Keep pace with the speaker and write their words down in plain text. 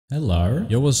Hello.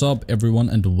 Yo, what's up everyone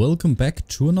and welcome back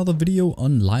to another video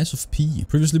on Lies of P.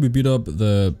 Previously we beat up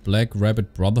the Black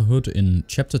Rabbit Brotherhood in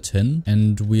chapter 10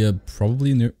 and we are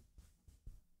probably near...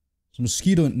 Some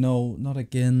mosquito... No, not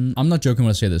again. I'm not joking when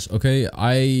I say this, okay?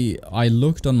 I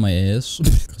looked on my ass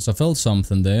because I felt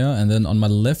something there, and then on my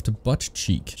left butt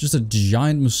cheek, just a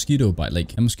giant mosquito bite.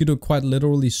 Like, a mosquito quite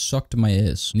literally sucked my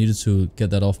ass. Needed to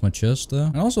get that off my chest there.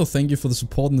 And also thank you for the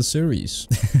support in the series.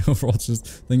 Overall, just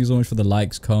thank you so much for the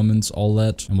likes, comments, all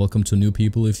that. And welcome to new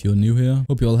people if you're new here.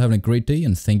 Hope you're all having a great day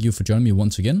and thank you for joining me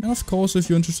once again. And of course, if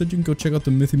you're interested, you can go check out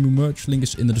the MythyMoo merch. Link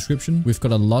is in the description. We've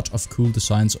got a lot of cool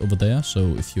designs over there,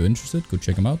 so if you're interested, go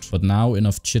check them out. But now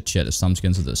enough chit chat, it's time to get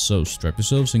into this. So strap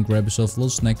yourselves and grab yourself a little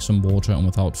snack, some water, and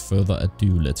without further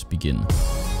ado, let's begin.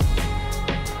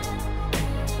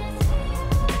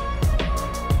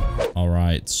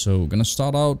 Alright, so we're gonna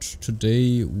start out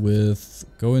today with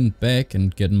going back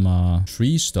and getting my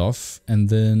tree stuff and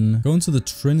then going to the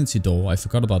Trinity door. I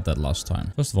forgot about that last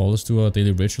time. First of all, let's do our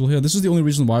daily ritual here. This is the only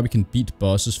reason why we can beat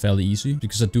bosses fairly easy,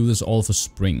 because I do this all for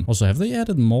spring. Also, have they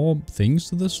added more things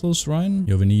to this little shrine?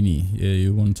 Yo, Vanini,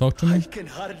 you want to talk to me? I can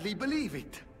hardly believe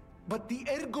it, but the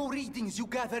ergo readings you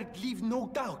gathered leave no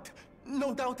doubt.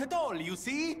 No doubt at all, you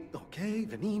see? Okay,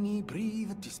 Vanini,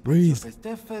 breathe. Despite your best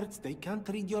efforts, they can't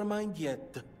read your mind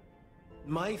yet.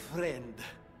 My friend,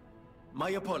 my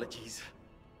apologies.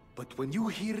 But when you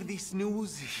hear this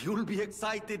news, you'll be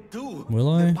excited too.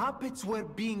 Will I? The puppets were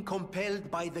being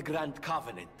compelled by the Grand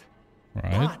Covenant.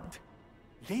 Right. But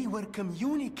they were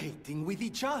communicating with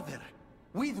each other,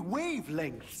 with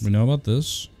wavelengths. We know about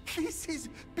this. This is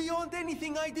beyond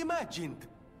anything I'd imagined.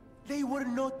 They were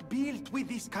not built with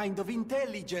this kind of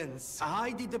intelligence.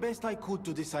 I did the best I could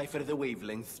to decipher the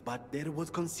wavelengths, but there was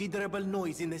considerable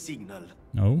noise in the signal.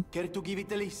 No. Care to give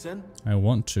it a listen? I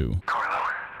want to. Carlo,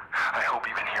 I hope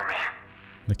you can hear me.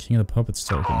 The King of the Puppets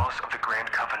The talking. laws of the Grand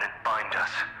Covenant bind us.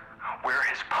 We're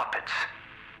his puppets.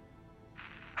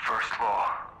 First law.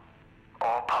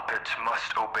 All puppets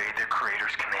must obey their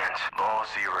creator's commands. Law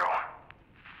 0.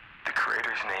 The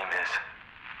creator's name is...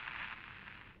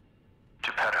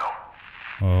 Geppetto.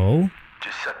 Oh.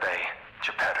 Giuseppe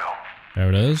Geppetto. There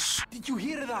it is. Did you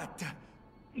hear that?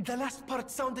 The last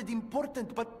part sounded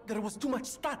important, but there was too much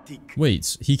static.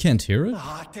 Wait, he can't hear it?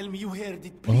 Ah, tell me you heard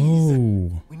it, please.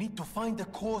 Oh. We need to find the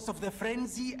cause of the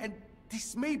frenzy, and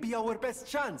this may be our best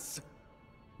chance.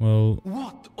 Well,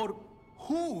 What or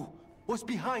who was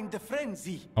behind the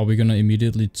frenzy? are we gonna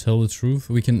immediately tell the truth?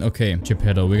 We can... Okay,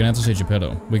 Geppetto. We're gonna have to say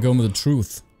Geppetto. We're going with the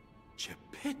truth.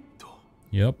 Geppetto.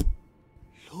 Yep.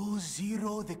 Law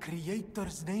 0, the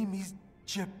creator's name is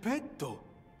Geppetto.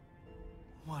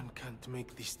 One can't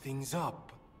make these things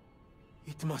up.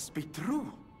 It must be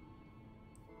true.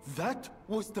 That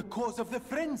was the cause of the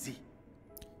frenzy.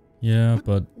 Yeah,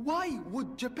 but... Why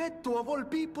would Geppetto of all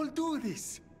people do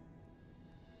this?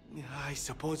 I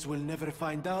suppose we'll never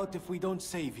find out if we don't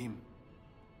save him.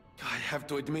 I have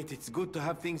to admit it's good to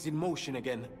have things in motion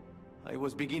again. I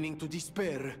was beginning to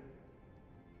despair.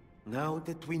 Now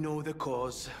that we know the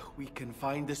cause, we can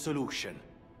find a solution.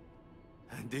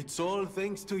 And it's all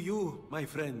thanks to you, my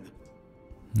friend.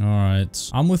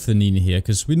 Alright. I'm with Vanini here,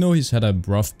 because we know he's had a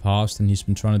rough past and he's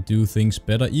been trying to do things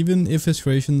better, even if his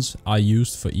creations are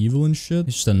used for evil and shit.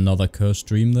 It's just another cursed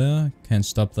dream there. Can't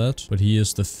stop that. But he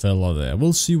is the fella there.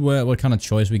 We'll see what kind of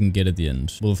choice we can get at the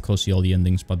end. We'll of course see all the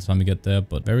endings by the time we get there,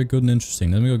 but very good and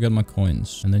interesting. Let me go get my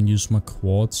coins and then use my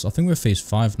quartz. I think we're phase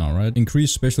 5 now, right?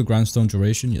 Increase special grindstone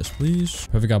duration. Yes, please.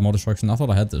 Perfect guard more destruction. I thought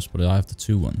I had this, but I have the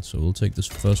 2 one. So we'll take this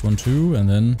first one too, and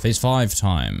then phase 5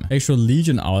 time. Extra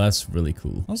legion. Oh, that's really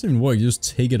cool. How does it even work? You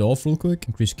just take it off real quick.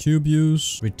 Increase cube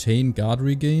use. Retain guard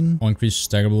regain. Or increase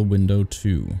stackable window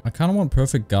 2. I kind of want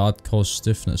perfect guard cause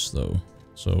stiffness though.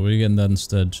 So we're getting that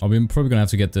instead. Oh, we're probably gonna have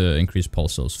to get the increased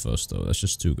pulse cells first though. That's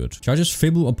just too good. Charges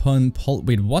fable upon pulse.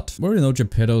 Wait, what? We already know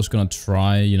Geppetto's gonna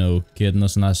try, you know, getting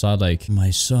us on our side like, my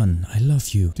son, I love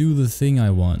you. Do the thing I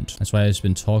want. That's why he's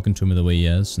been talking to me the way he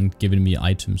has and giving me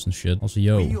items and shit. Also,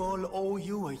 yo. We all owe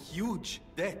you a huge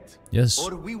debt. Yes.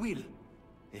 Or we will.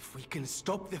 If we can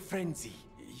stop the frenzy.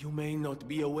 You may not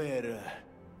be aware,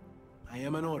 I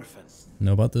am an orphan.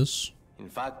 Know about this? In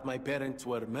fact, my parents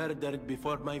were murdered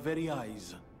before my very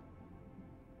eyes.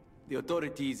 The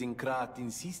authorities in Krat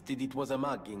insisted it was a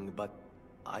mugging, but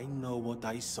I know what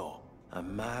I saw. A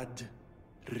mad,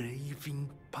 raving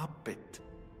puppet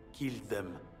killed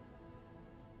them.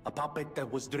 A puppet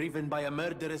that was driven by a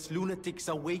murderous lunatic's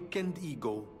awakened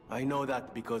ego. I know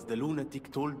that because the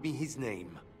lunatic told me his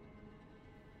name.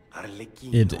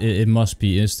 Arlecchino. It must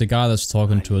be. It's the guy that's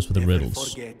talking to us with the Never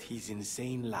riddles. Forget his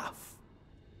insane laugh.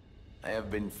 I have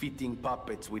been fitting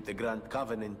puppets with the Grand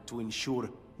Covenant to ensure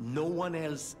No one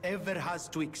else ever has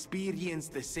to experience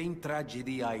the same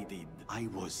tragedy I did. I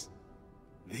was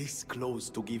this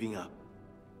close to giving up.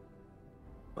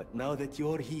 But now that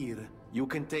you're here, you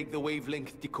can take the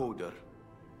wavelength decoder.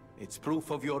 It's proof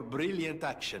of your brilliant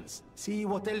actions. See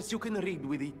what else you can read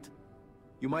with it.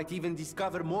 You might even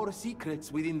discover more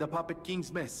secrets within the Puppet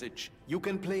King's message. You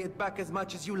can play it back as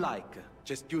much as you like.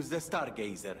 Just use the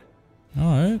Stargazer.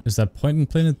 Alright. Is that point in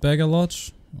playing it back a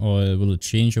lot? Or will it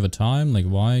change over time? Like,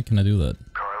 why can I do that?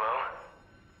 Carlo?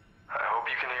 I hope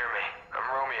you can hear me. I'm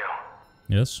Romeo.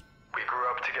 Yes? We grew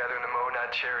up together in the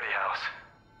Monad charity house.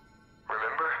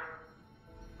 Remember?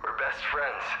 We're best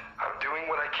friends. I'm doing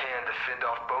what I can to fend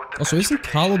off both the Also, isn't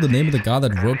Carlo the name of the guy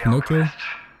that wrote Pinocchio?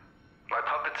 My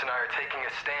puppets and I are taking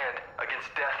a stand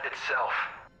against death itself.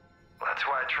 That's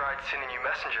why I tried sending you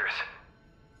messengers.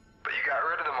 But you got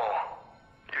rid of them all.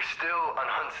 You're still an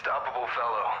unstoppable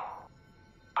fellow.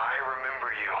 I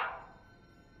remember you.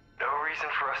 No reason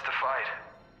for us to fight,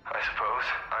 I suppose.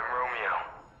 I'm Romeo.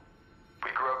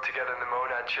 We grew up together in the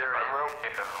Monad charity. I'm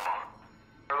Romeo.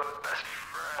 We're the best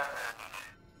friends.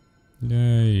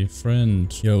 Yay,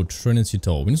 friend. Yo, Trinity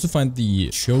Door. We need to find the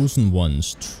Chosen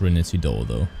One's Trinity Door,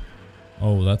 though.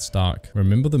 Oh, that's dark.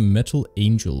 Remember the Metal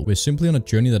Angel. We're simply on a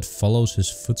journey that follows his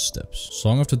footsteps.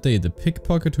 Song of the day. The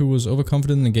pickpocket who was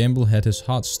overconfident in the gamble had his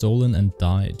heart stolen and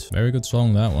died. Very good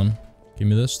song, that one. Give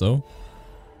me this, though.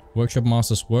 Workshop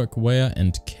Master's Workwear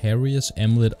and Carrier's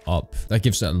Amulet up. That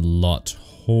gives a lot.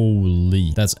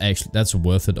 Holy. That's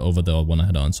worth it over the one I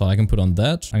had on. So I can put on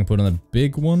that. I can put on a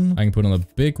big one. I can put on a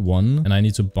big one. And I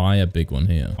need to buy a big one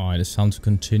here. Alright, it's time to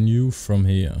continue from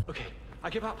here. Okay, I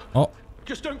give up. Oh.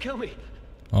 Just don't kill me.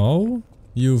 Oh?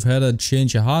 You've had a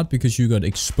change of heart because you got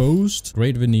exposed?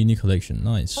 Great Venini collection.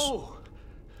 Nice. Oh.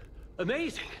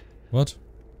 Amazing. What?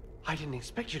 I didn't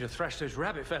expect you to thrash those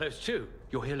rabbit fellows too.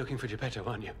 You're here looking for Geppetto,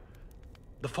 aren't you?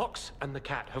 The fox and the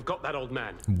cat have got that old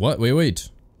man. What? Wait.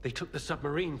 They took the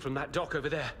submarine from that dock over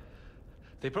there.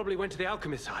 They probably went to the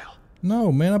alchemist's isle.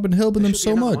 No, man, I've been helping them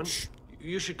so much. One.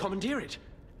 You should commandeer it.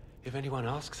 If anyone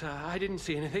asks, I didn't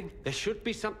see anything. There should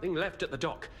be something left at the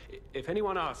dock. If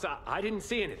anyone asks, I didn't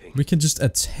see anything. We can just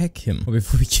attack him.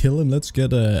 Before we kill him, let's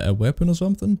get a weapon or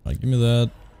something. Alright, give me that.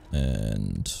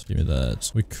 And give me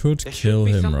that. We could kill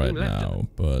him right now,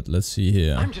 but let's see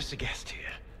here. I'm just a guest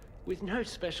here, with no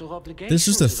special obligations. This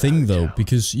is the thing though,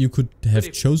 because you could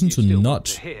have chosen to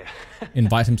not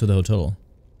invite him to the hotel.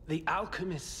 The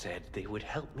alchemist said they would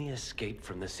help me escape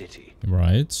from the city.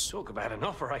 Right. Talk about an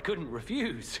offer I couldn't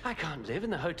refuse. I can't live in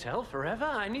the hotel forever.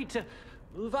 I need to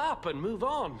move up and move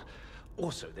on.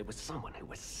 Also, there was someone who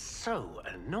was so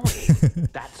annoying.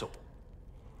 That's all.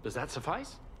 Does that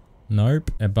suffice?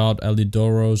 Nope. About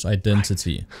Alidoro's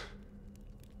identity.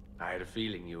 Right. I had a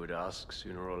feeling you would ask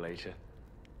sooner or later.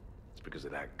 It's because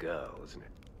of that girl, isn't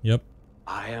it? Yep.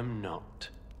 I am not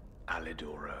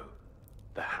Alidoro,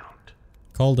 the Hound.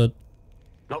 Called it.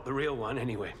 Not the real one,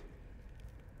 anyway.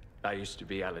 I used to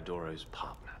be Alidoro's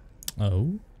partner.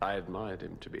 Oh? I admired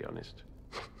him, to be honest.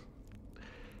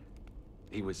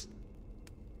 He was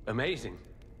amazing.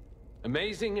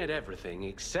 Amazing at everything,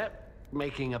 except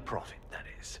making a profit, that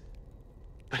is.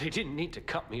 But he didn't need to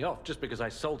cut me off just because I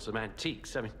sold some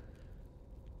antiques. I mean,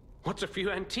 what's a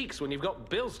few antiques when you've got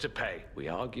bills to pay? We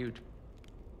argued.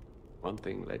 One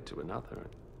thing led to another.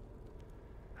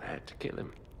 I had to kill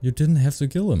him. You didn't have to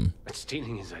kill him. But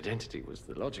stealing his identity was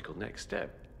the logical next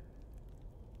step.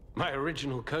 My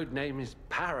original code name is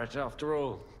Parrot, after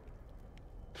all.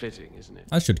 Fitting, isn't it?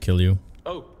 I should kill you.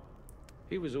 Oh,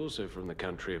 he was also from the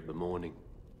country of the morning.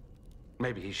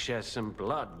 Maybe he shares some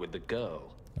blood with the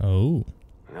girl. Oh.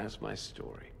 And that's my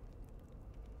story.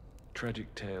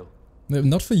 Tragic tale. No,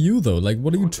 not for you though. Like,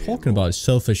 what are you talking about,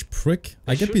 selfish prick?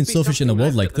 I get being selfish in a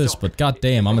world like this, but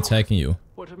goddamn, I'm attacking you.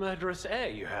 What a murderous air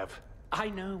you have. I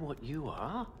know what you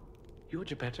are. You're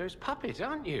Geppetto's puppet,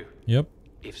 aren't you? Yep.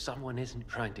 If someone isn't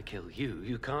trying to kill you,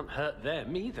 you can't hurt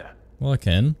them either. Well, I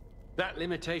can. That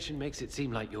limitation makes it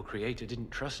seem like your creator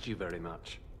didn't trust you very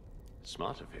much.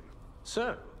 Smart of him.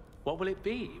 So, what will it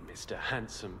be, Mr.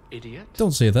 Handsome Idiot?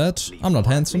 Don't say that. I'm not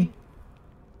handsome.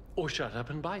 Or shut up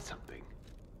and buy something.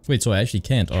 Wait, so I actually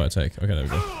can't. Oh, attack. Okay, there we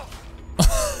go.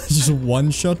 Just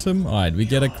one-shot him? Alright, we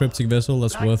get a cryptic vessel.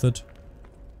 That's worth it.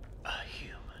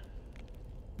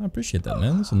 I appreciate that,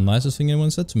 man. That's the nicest thing anyone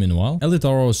said to me in a while.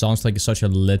 Alidoro sounds like such a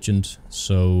legend.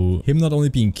 So, him not only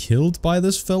being killed by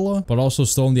this fella, but also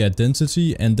stolen the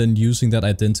identity and then using that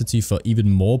identity for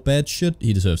even more bad shit,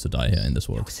 he deserves to die here in this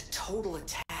world. It was a total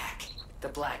attack. The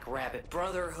Black Rabbit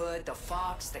Brotherhood, the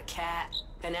Fox, the Cat,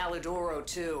 and Alidoro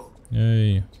too.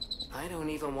 Yay. I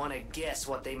don't even want to guess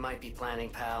what they might be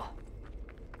planning, pal.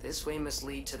 This way must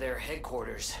lead to their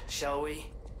headquarters, shall we?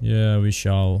 Yeah, we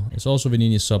shall. It's also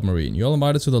Venini's submarine. You're all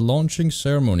invited to the launching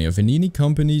ceremony of Venini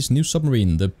Company's new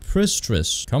submarine, the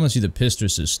Pistress. Come and see the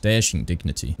Pistress's dashing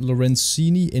dignity.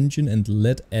 Lorenzini engine and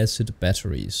lead acid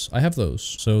batteries. I have those.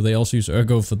 So they also use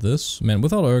Ergo for this. Man,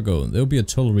 without Ergo, there'll be a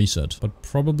total reset. But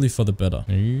probably for the better.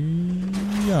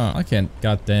 Yeah, I can't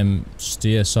goddamn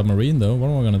steer a submarine though. What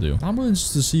am I gonna do? I'm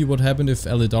interested to see what happened if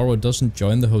Alidaro doesn't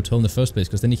join the hotel in the first place,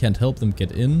 because then he can't help them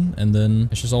get in, and then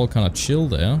it's just all kind of chill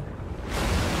there.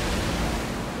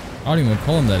 I don't even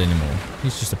call him that anymore.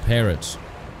 He's just a parrot.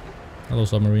 Hello,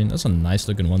 submarine. That's a nice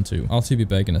looking one too. I'll be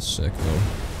back in a sec though.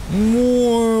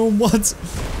 Whoa, what?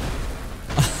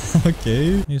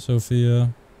 Okay. Hey,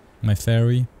 Sophia. My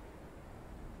fairy.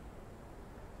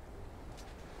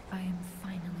 I am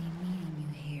finally meeting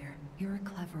you here. You're a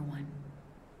clever one.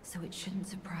 So it shouldn't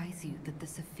surprise you that the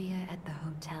Sophia at the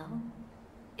hotel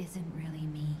isn't really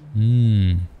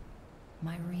me.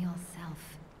 My real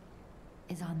self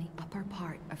is on the upper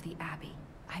part of the Abbey.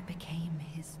 I became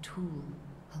his tool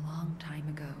a long time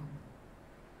ago.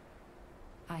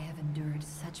 I have endured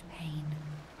such pain.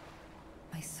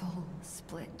 My soul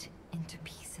split into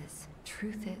pieces.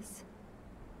 Truth is,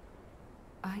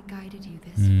 I guided you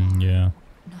this far, yeah.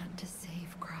 not to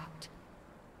save Cropt,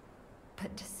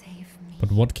 but to save me.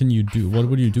 But what can you do? What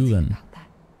would you do then? About that.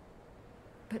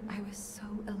 But I was so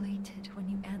elated when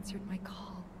you answered my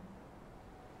call.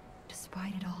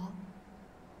 Despite it all,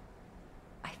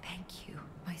 I thank you.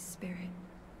 My spirit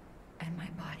and my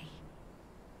body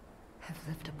have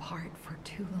lived apart for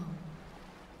too long.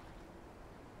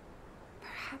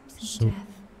 Perhaps in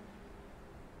death,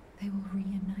 they will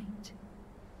reunite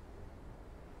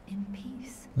in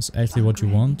peace. That's actually what you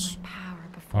want.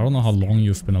 I don't know how long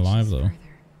you've been alive though.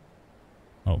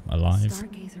 Oh, alive.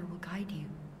 Stargazer will guide you,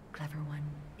 clever one.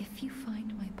 If you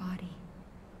find my body,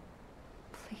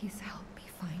 please help me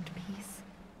find peace.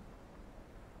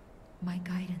 My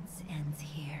guidance ends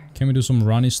here. Can we do some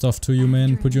Ronnie stuff to you,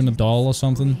 man? Put you in a doll or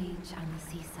something? On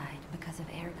the seaside because of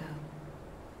Ergo.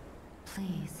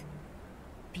 Please,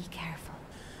 be careful.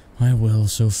 I will,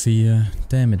 Sophia.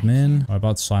 Damn it, man. What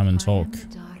about Simon talk? I am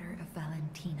the daughter of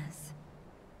Valentinus,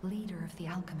 leader of the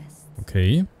alchemists.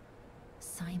 Okay.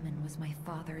 Simon was my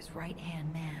father's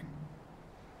right-hand man.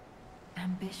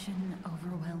 Ambition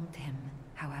overwhelmed him,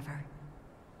 however.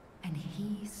 And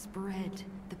he spread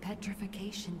the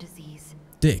petrification disease.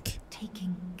 Dick.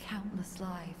 Taking countless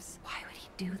lives. Why would he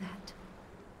do that?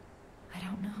 I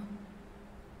don't know.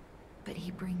 But he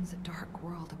brings a dark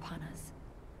world upon us.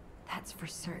 That's for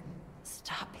certain.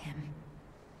 Stop him.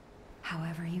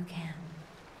 However you can.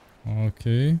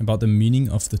 Okay. About the meaning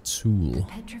of the tool. The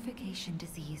petrification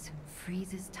disease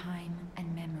freezes time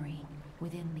and memory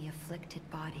within the afflicted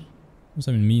body. What does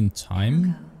that mean? Time?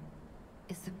 Ergo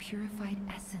is the purified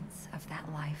essence of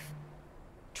that life,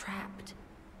 trapped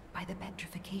by the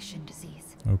petrification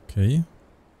disease. Okay.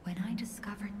 When I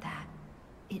discovered that,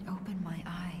 it opened my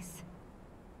eyes,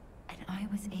 and I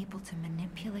was able to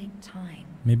manipulate time.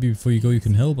 Maybe before you go, you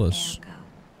can help us. Ergo.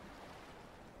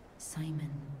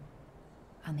 Simon,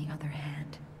 on the other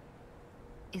hand,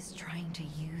 is trying to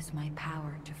use my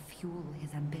power to fuel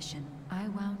his ambition. I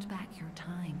wound back your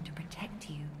time to protect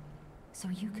you, so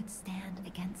you could stand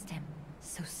against him.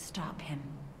 So stop him.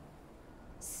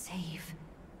 Save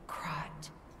Cropt.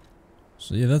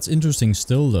 So yeah, that's interesting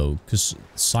still though, because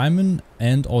Simon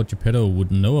and or Geppetto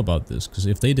wouldn't know about this, because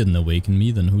if they didn't awaken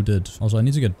me, then who did? Also, I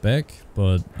need to get back,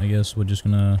 but I guess we're just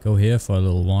gonna go here for a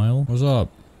little while. What's up?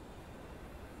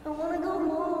 I wanna go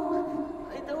home.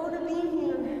 I don't wanna be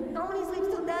here. How many sleeps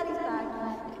till Daddy's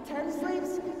back? 10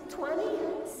 sleeps? 20?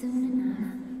 Soon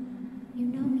enough. You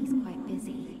know he's quite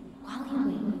busy. While you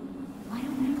wait, why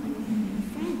don't I call him your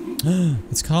friend?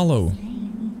 It's Carlo. His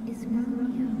name is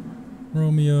Romeo.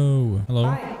 Romeo. Hello.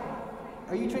 Hi.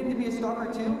 Are you trained to be a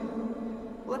stalker too?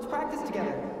 Let's practice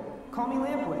together. Call me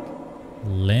Lampwick.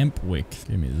 Lampwick.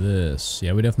 Give me this.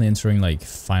 Yeah, we're definitely entering like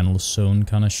final zone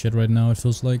kind of shit right now, it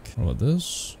feels like. What about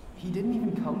this? He didn't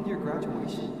even come to your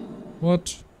graduation?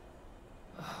 What?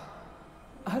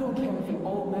 I don't care if an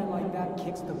old man like that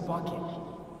kicks the bucket.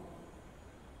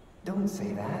 Don't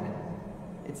say that.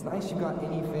 It's nice you got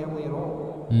any family at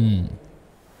all.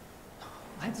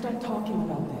 Let's start talking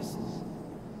about this.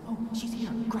 Oh, she's here.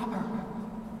 Grab her.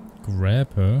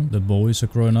 Grab her? The boys are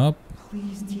growing up?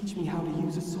 Please teach me how to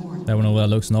use a sword. That one over there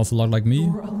looks an awful lot like me.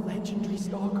 You're a legendary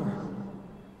stalker.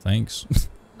 Thanks.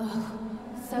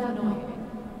 So annoying.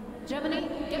 Germany,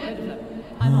 get rid of them.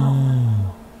 I'm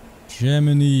off.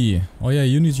 Gemini. Oh yeah,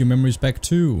 you need your memories back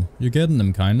too. You're getting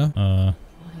them, kinda. My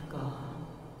God.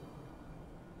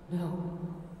 No.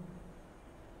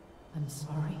 I'm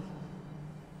sorry.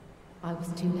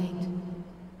 too late.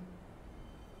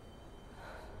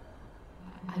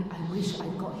 I wish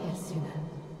I'd got here sooner.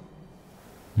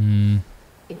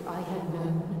 If I had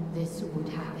known this would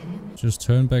happen. Just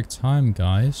turn back time,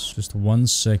 guys. Just 1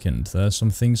 second. There's some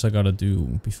things I gotta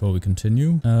do before we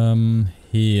continue.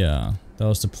 Here. That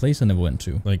was the place I never went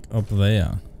to. Like, up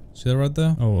there. See that right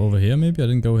there? Oh, over here maybe? I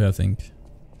didn't go here, I think.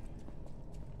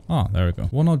 Ah, there we go.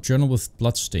 Worn-out journal with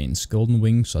bloodstains. Golden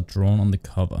wings are drawn on the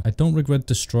cover. I don't regret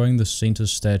destroying the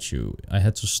saint's statue. I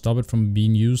had to stop it from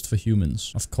being used for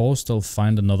humans. Of course, they'll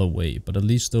find another way, but at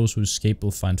least those who escape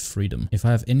will find freedom. If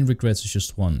I have any regrets, it's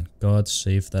just one. God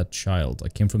save that child. I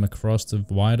came from across the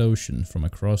wide ocean.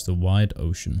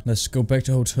 Let's go back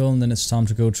to hotel, and then it's time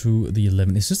to go to the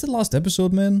 11. Is this the last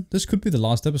episode, man? This could be the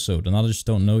last episode, and I just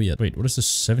don't know yet. Wait, what is the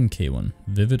 7K one?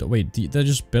 Vivid? Wait, they're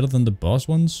just better than the boss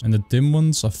ones? And the dim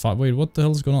ones are wait, what the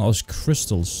hell is going on? Oh, it's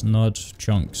crystals, not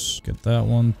chunks. Get that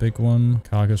one, big one,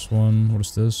 carcass one. What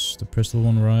is this? The pistol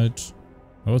one, right?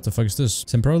 Oh, what the fuck is this?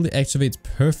 Temporarily activates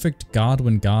perfect guard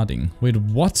when guarding. Wait,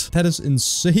 what? That is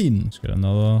insane. Let's get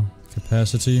another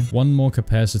capacity. One more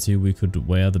capacity, we could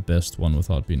wear the best one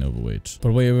without being overweight.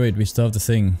 But wait, we still have the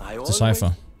thing. The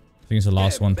cipher. I think it's the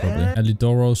last one, probably.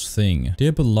 Alidoro's thing.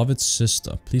 Dear beloved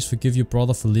sister, please forgive your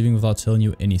brother for leaving without telling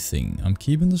you anything. I'm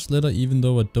keeping this letter even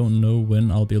though I don't know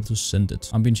when I'll be able to send it.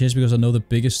 I'm being chased because I know the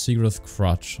biggest secret of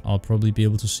Crotch. I'll probably be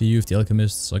able to see you if the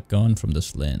alchemists are gone from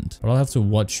this land. But I'll have to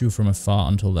watch you from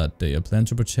afar until that day. I plan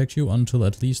to protect you until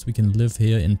at least we can live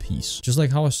here in peace. Just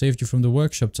like how I saved you from the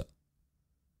workshop to...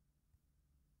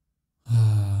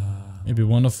 It'd be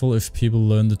wonderful if people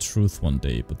learn the truth one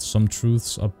day, but some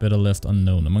truths are better left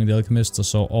unknown. Among the alchemists, I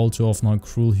saw all too often how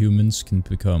cruel humans can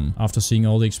become. After seeing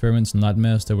all the experiments and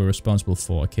nightmares they were responsible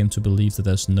for, I came to believe that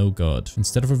there's no God.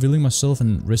 Instead of revealing myself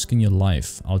and risking your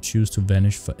life, I'll choose to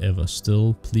vanish forever.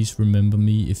 Still, please remember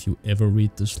me if you ever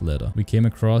read this letter. We came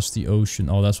across the ocean.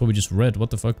 Oh, that's what we just read. What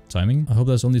the fuck? Timing? I hope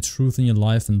there's only truth in your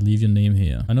life and leave your name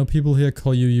here. I know people here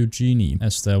call you Eugenie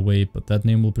as their way, but that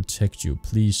name will protect you.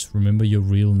 Please remember your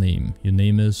real name. Your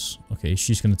name is... Okay,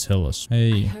 she's gonna tell us.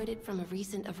 Hey. I heard it from a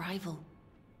recent arrival.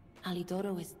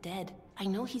 Alidoro is dead. I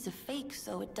know he's a fake,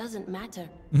 so it doesn't matter.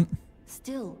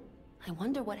 Still, I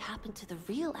wonder what happened to the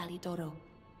real Alidoro.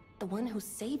 The one who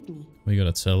saved me. We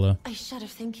gotta tell her. I shudder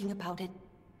thinking about it.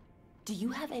 Do you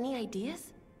have any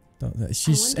ideas?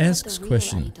 She asks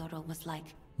question. Alidoro was like.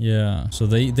 Yeah, so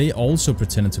they also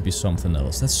pretended to be something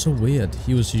else. That's so weird.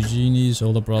 He was Eugenie's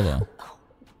older brother.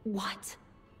 What?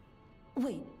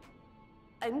 Wait,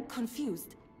 I'm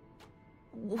confused.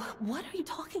 What are you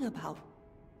talking about?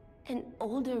 An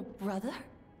older brother?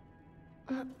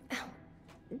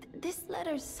 This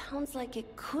letter sounds like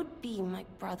it could be my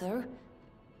brother.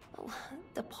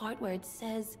 The part where it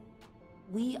says,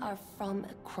 "We are from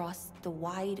across the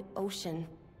wide ocean."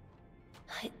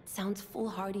 It sounds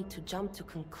foolhardy to jump to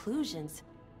conclusions.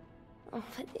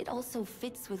 But it also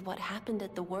fits with what happened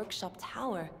at the workshop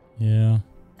tower. Yeah.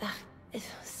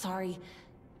 Sorry,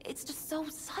 it's just so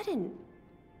sudden.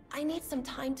 I need some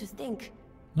time to think.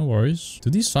 No worries. Do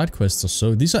these side quests are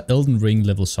so... These are Elden Ring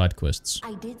level side quests.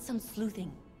 I did some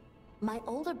sleuthing. My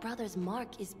older brother's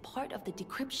mark is part of the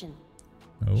decryption.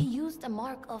 Oh. He used a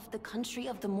mark of the country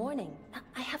of the morning.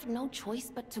 I have no choice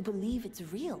but to believe it's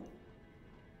real.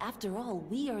 After all,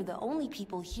 we are the only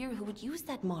people here who would use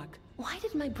that mark. Why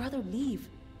did my brother leave?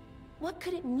 What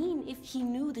could it mean if he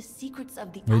knew the secrets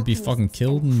of the Will he be fucking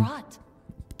killed and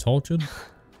tortured?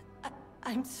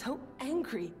 I'm so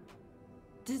angry.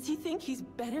 Does he think he's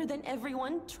better than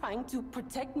everyone trying to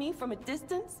protect me from a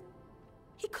distance?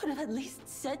 He could have at least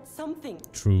said something.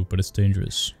 True, but it's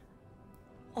dangerous.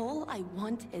 All I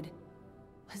wanted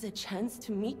was a chance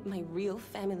to meet my real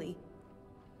family.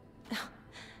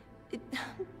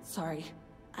 Sorry,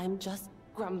 I'm just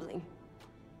grumbling.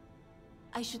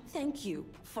 I should thank you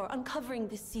for uncovering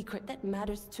this secret that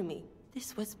matters to me.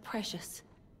 This was precious.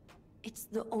 It's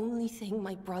the only thing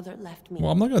my brother left me.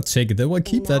 Well, I'm not gonna take it. They will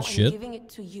keep that shit. Giving it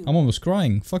to you. I'm almost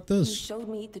crying. Fuck this. You showed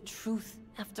me the truth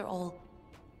after all,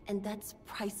 and that's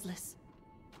priceless.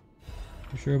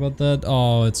 You sure about that?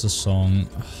 Oh, it's a song.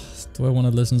 Do I want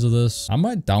to listen to this? I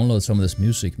might download some of this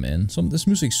music, man. This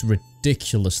music's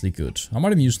ridiculously good. I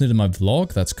might be using it in my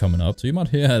vlog that's coming up. So you might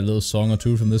hear a little song or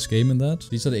two from this game in that.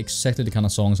 These are exactly the kind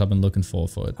of songs I've been looking for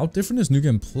it. How different is New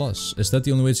Game Plus? Is that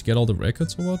the only way to get all the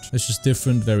records or what? It's just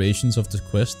different variations of the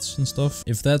quests and stuff.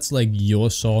 If that's like your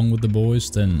song with the boys,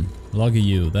 then lucky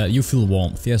you. That you feel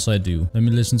warmth. Yes, I do. Let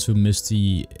me listen to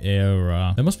Misty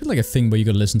Era. There must be like a thing where you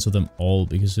gotta listen to them all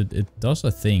because it does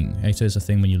a thing. Actually, it's a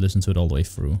thing when you listen to it all the way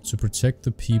through. To protect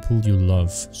the people you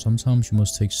love, sometimes you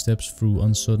must take steps through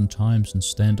uncertain times. times and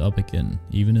stand up again,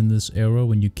 even in this era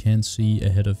when you can't see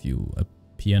ahead of you. A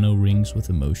piano rings with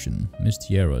emotion. Miss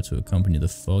Tiara to accompany the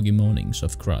foggy mornings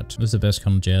of Krat. This is the best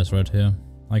kind of jazz right here.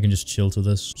 I can just chill to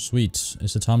this. Sweet.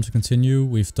 Is it time to continue?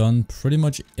 We've done pretty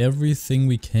much everything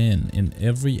we can in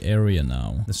every area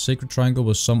now. The Sacred Triangle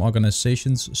was some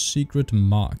organization's secret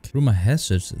mark. Rumor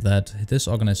has it that this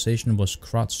organization was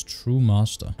Krat's true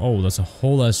master. Oh, there's a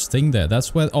whole ass thing there.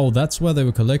 That's where, oh, that's where they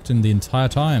were collecting the entire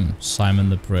time. Simon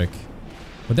the prick.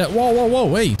 But that, whoa,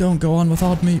 wait. Don't go on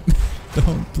without me.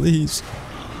 Don't, please.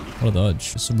 What a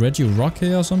dodge. Is Reggie Rock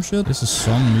here or some shit? This is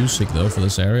some music though for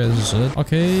this area. This is it.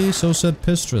 Okay, so said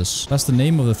Pistress. That's the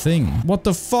name of the thing. What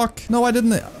the fuck? No, I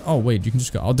didn't. Oh, wait, you can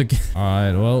just go out the gate.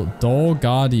 Alright, well, Door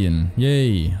Guardian.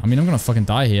 Yay. I mean, I'm gonna fucking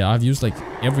die here. I've used like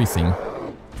everything.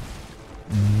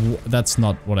 That's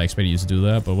not what I expected you to do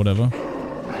there, but whatever.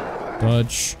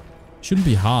 Dodge. Shouldn't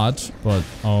be hard, but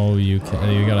oh, you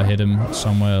gotta hit him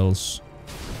somewhere else.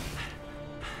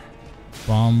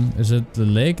 Bomb. Is it the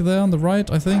leg there on the right,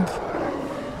 I think?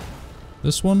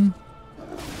 This one?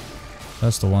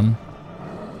 That's the one.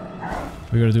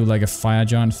 We gotta do like a fire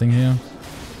giant thing here.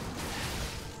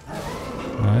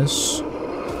 Nice.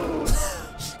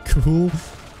 Cool.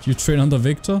 Do you train under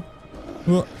Victor?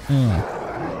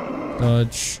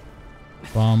 Dodge.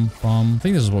 Bomb. I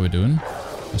think this is what we're doing.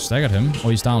 I staggered him. Oh,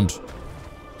 he's downed.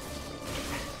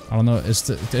 I don't know, is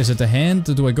it the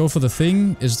hand? Do I go for the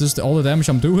thing? Is this all the damage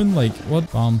I'm doing? Like, what?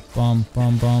 Bomb.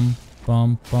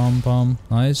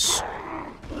 Nice.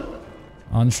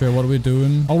 Unsure what we're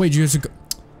doing. Oh wait, you have to go.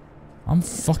 I'm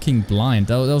fucking blind.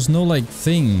 There was no like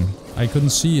thing. I couldn't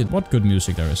see it. What good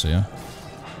music there is here.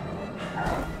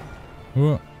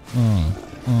 There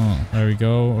we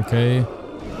go, okay.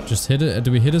 Just hit it.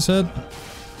 Do we hit his head?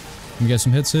 We get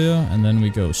some hits here, and then we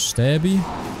go stabby.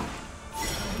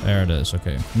 There it is,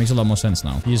 okay. Makes a lot more sense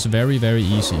now. He's very, very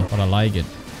easy, but I like it.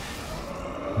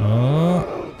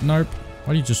 Oh, nope.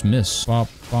 Why do you just miss? Bam.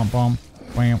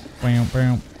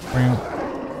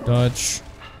 Dodge.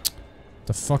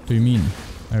 The fuck do you mean?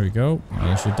 There we go. I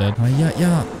guess you're dead.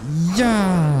 Yeah.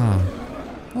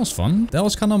 That was fun. That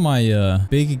was kind of my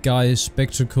big guy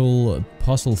spectacle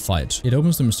puzzle fight. It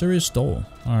opens the mysterious door.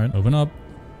 Alright, open up.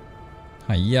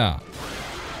 Hiya.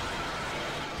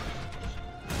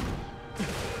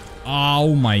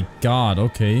 Oh my god,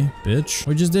 okay, bitch.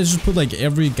 We just put like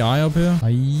every guy up here.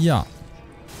 Yeah.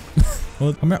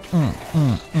 What?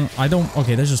 I don't.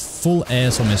 Okay, there's just full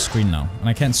ass on my screen now, and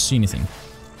I can't see anything.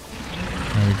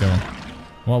 There we go.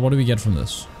 Well, what do we get from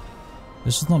this?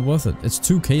 This is not worth it. It's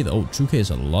 2k though. 2k is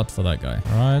a lot for that guy.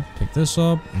 Alright, pick this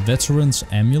up. Veteran's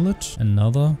Amulet.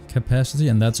 Another capacity.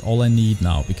 And that's all I need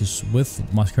now. Because with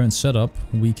my current setup,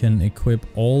 we can equip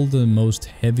all the most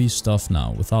heavy stuff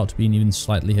now. Without being even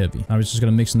slightly heavy. Now we're just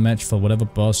gonna mix and match for whatever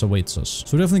boss awaits us.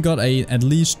 So we definitely got at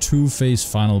least 2-phase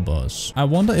final boss. I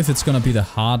wonder if it's gonna be the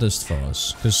hardest for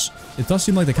us. Because it does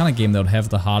seem like the kind of game that would have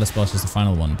the hardest boss as the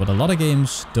final one. But a lot of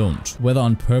games don't. Whether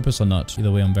on purpose or not. Either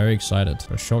way, I'm very excited.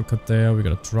 Got a shortcut there. We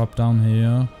got a drop down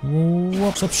here.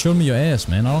 Whoa, stop showing me your ass,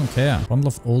 man. I don't care. Bundle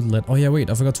of old lead. Oh yeah, wait.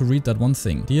 I forgot to read that one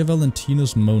thing. Dear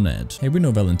Valentinus Monad. Hey, we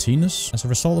know Valentinus. As a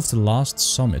result of the last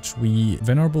summit, we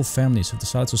venerable families have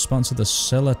decided to sponsor the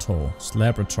Celator's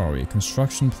laboratory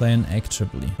construction plan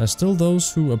actively. There's still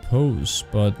those who oppose,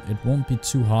 but it won't be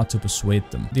too hard to persuade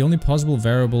them. The only possible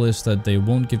variable is that they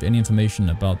won't give any information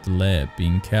about the lab.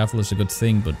 Being careful is a good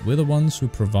thing, but we're the ones who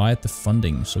provide the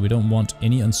funding, so we don't want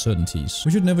any uncertainties.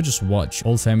 We should never just watch.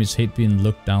 Old families hate being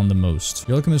looked down the most.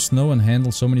 The alchemists know and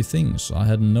handle so many things. I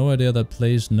had no idea that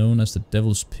place known as the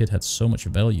Devil's Pit had so much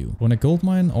value. When a gold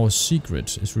mine or a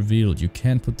secret is revealed, you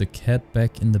can't put the cat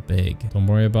back in the bag. Don't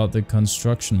worry about the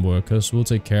construction workers. We'll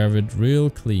take care of it real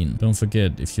clean. Don't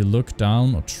forget, if you look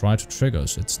down or try to trick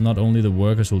us, it's not only the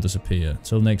workers who'll disappear.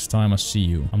 Till next time I see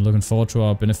you. I'm looking forward to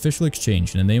our beneficial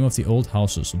exchange in the name of the old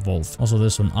houses of Wolf. Also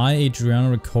this one, I,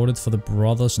 Adriana, recorded for the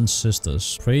brothers and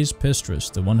sisters. Praise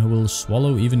Pistress, the one who will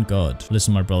swallow even God.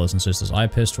 Listen, my brothers and sisters, I,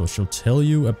 Pistral, shall tell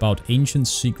you about ancient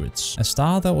secrets. A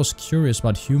star that was curious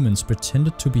about humans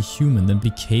pretended to be human, then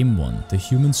became one. The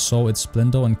humans saw its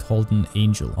splendor and called it an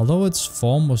angel. Although its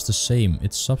form was the same,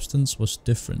 its substance was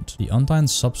different. The undying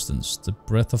substance, the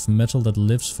breath of metal that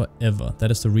lives forever.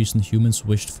 That is the reason humans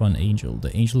wished for an angel.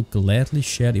 The angel gladly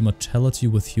shared immortality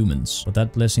with humans, but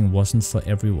that blessing wasn't for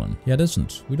everyone. Yeah, it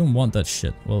isn't. We don't want that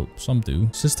shit. Well, some do.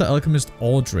 Sister Alchemist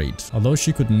Audrade. Although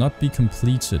she could not be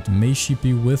completed. May she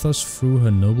be with us through her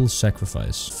noble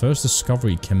sacrifice. First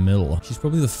discovery, Camille. She's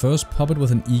probably the first puppet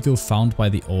with an ego found by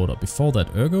the Order. Before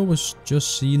that, Ergo was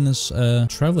just seen as a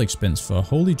travel expense for a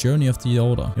holy journey of the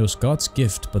Order. It was God's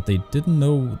gift, but they didn't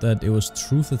know that it was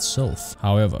truth itself.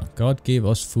 However, God gave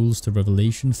us fools the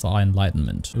revelation for our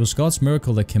enlightenment. It was God's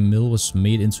miracle that Camille was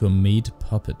made into a maid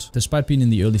puppet. Despite being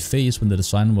in the early phase when the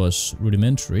design was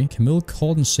rudimentary, Camille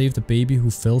caught and saved a baby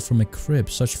who fell from a crib.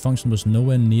 Such function was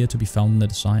nowhere near to be found in the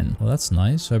design. Well, that's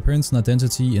nice. Her appearance and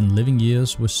identity in living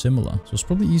years were similar, so it's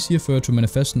probably easier for her to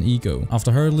manifest an ego. After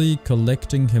hurriedly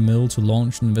collecting Camille to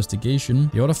launch an investigation,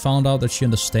 the Order found out that she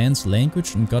understands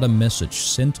language and got a message: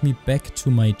 send me back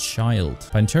to my child.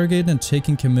 By interrogating and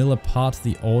taking Camille apart,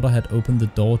 the Order had opened the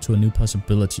door to a new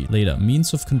possibility. Later,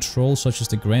 means of control such as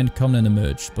the Grand Covenant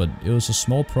emerged, but it was a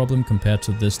small problem compared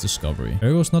to this discovery.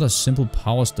 Ergo is not a simple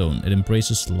power stone, it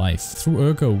embraces life. Through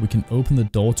Ergo, we can open the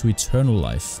door to eternal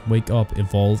life, wake up,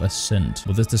 evolve, ascend.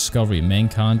 With this discovery,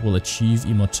 mankind will achieve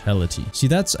immortality. See,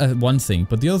 that's one thing,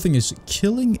 but the other thing is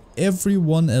killing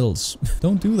everyone else.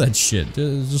 Don't do that shit,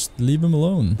 just leave them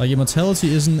alone. Like,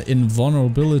 immortality isn't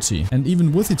invulnerability. And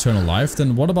even with eternal life,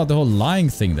 then what about the whole lying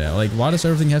thing there? Like, why does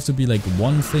everything have to be like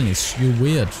one thing? You're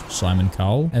weird, Simon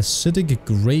Cowell. Acidic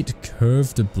great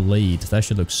curved blade. That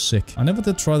shit looks sick. I never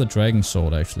did try the dragon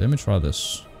sword, actually. Let me try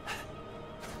this.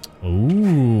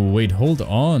 Oh, wait, hold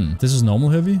on. This is normal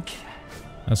heavy?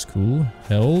 That's cool.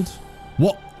 Held.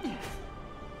 What?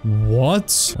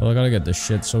 What? Well, I gotta get this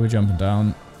shit, so we're jumping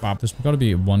down. Wow, there's gotta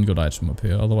be one good item up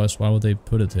here. Otherwise, why would they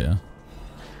put it here?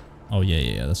 Oh,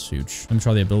 yeah, that's huge. Let me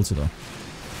try the ability, though.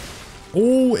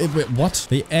 Oh, wait, what?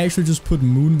 They actually just put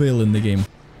Moonveil in the game.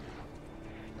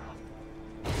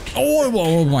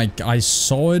 Oh my, I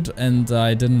saw it and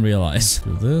I didn't realize.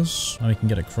 Do this. Now we can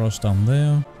get across down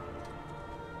there.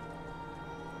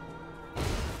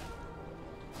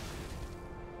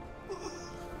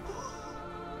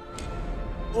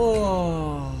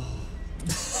 Oh.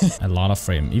 A lot of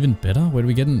frame. Even better? Where do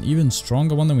we get an even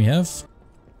stronger one than we have?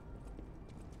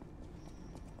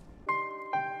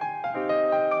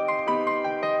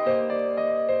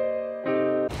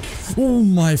 Oh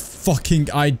my fucking,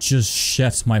 I just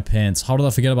shat my pants. How did I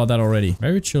forget about that already?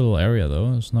 Very chill area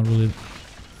though, it's not really...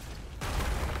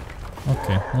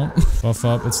 Okay, well, buff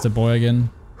up, it's the boy again.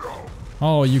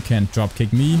 Oh, you can't drop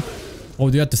kick me. Oh,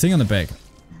 you got the thing on the back.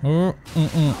 Oh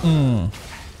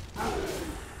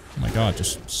my god,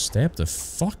 just stab the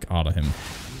fuck out of him.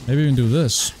 Maybe even do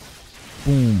this.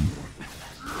 Boom.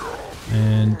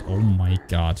 And oh my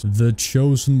god, the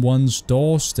chosen one's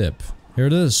doorstep. Here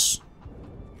it is.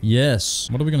 Yes.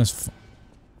 What are we gonna...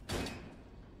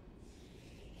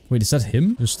 Wait, is that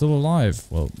him? He's still alive.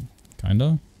 Well,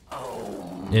 kinda.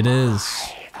 Oh, it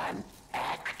is. An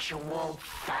actual,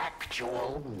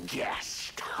 factual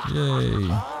guest. Yay.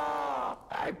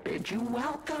 I bid you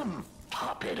welcome,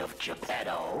 puppet of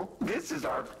Geppetto. This is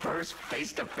our first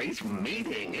face-to-face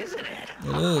meeting, isn't it?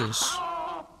 It is.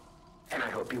 And I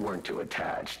hope you weren't too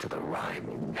attached to the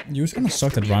rhyming. You was gonna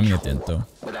suck at rhyming at the end, though.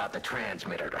 Without the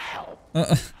transmitter to help.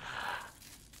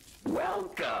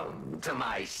 Welcome to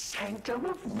my sanctum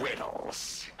of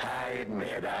riddles. I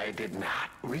admit I did not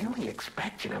really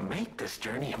expect you to make this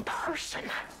journey in person.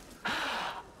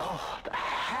 Oh, the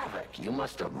havoc you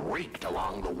must have wreaked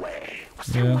along the way. Was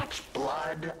there much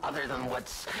blood other than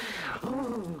what's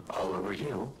all over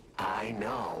you? I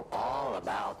know all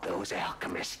about those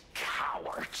alchemist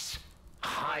cowards.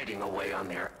 Hiding away on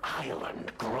their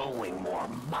island, growing more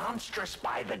monstrous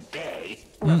by the day,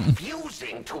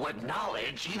 refusing to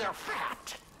acknowledge either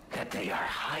fact that they are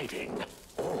hiding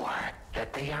or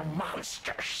that they are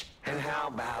monsters. And how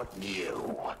about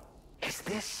you? Is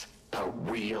this the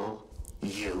real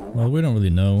you? Well, we don't really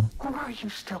know. Or are you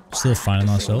still finding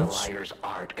ourselves? The liar's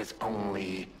art is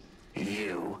only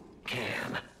you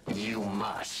can, you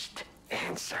must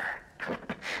answer.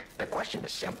 The question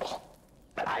is simple.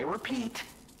 But I repeat,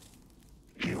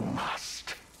 you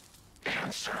must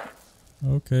answer.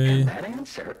 Okay. And that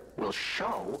answer will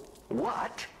show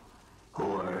what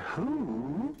or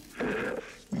who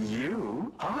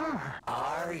you are.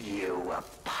 Are you a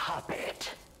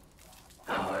puppet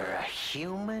or a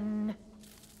human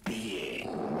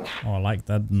being? Oh, I like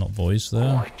that voice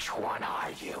there. Which one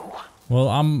are you? Well,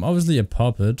 I'm obviously a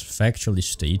puppet, factually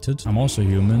stated. I'm also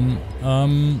human.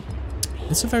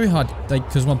 It's a very hard, like,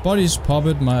 because my body's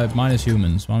puppet, mine is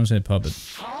human, so I'm gonna say puppet.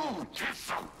 So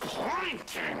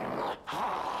disappointing.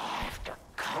 After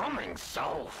coming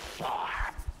so far,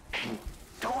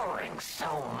 enduring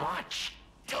so much,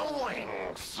 doing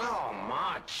so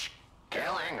much,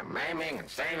 killing and maiming and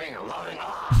saving and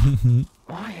loving.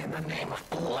 Why in the name of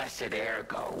blessed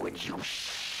Ergo would you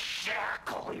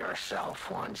shackle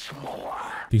yourself once more.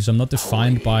 Because I'm not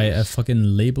defined by a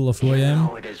fucking label of who I am. You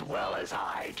know it as well as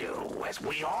I do, as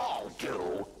we all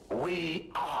do.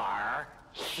 We are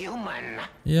human.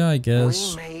 Yeah, I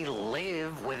guess. We may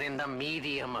live within the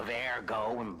medium of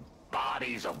ergo and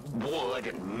bodies of wood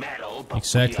and metal, but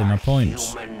exactly we my are point.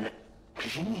 Human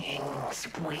beings.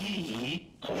 We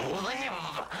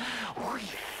live. We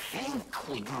think.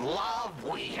 We love.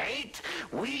 We hate.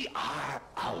 We are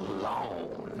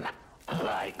alone,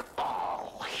 like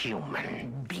all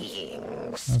human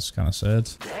beings. That's kind of sad.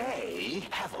 They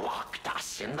have locked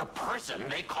us in the prison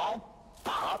they call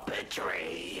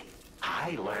puppetry.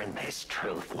 I learned this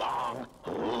truth long,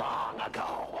 long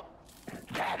ago.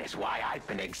 That is why I've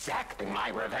been exacting my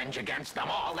revenge against them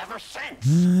all ever since.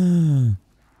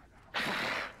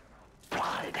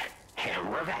 Blood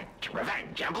and revenge,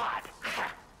 revenge and blood.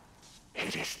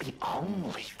 It is the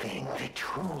only thing that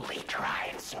truly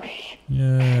drives me.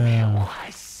 Yeah. And it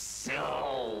was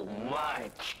so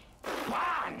much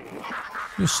fun.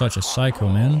 You're such a psycho,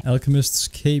 man. Alchemist's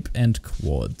cape and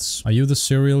quads. Are you the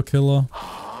serial killer?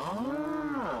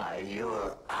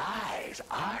 Your eyes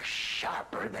are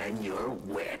sharper than your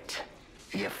wit.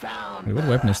 You found. Wait, what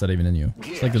weapon is that even in you?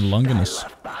 It's like the Longinus.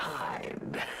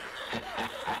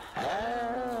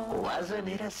 Wasn't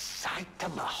it a sight to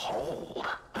behold?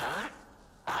 Huh?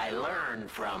 I learned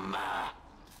from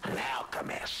an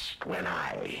alchemist when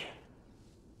I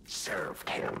served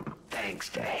him. Thanks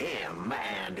to him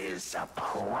and his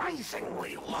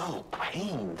surprisingly low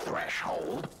pain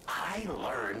threshold, I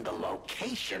learned the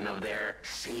location of their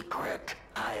secret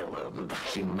island.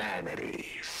 Humanity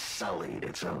sullied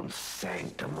its own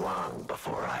sanctum long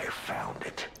before I found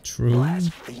it. True.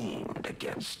 Blasphemed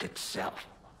against itself,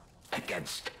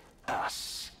 against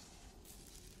us,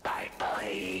 by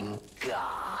playing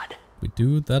God. We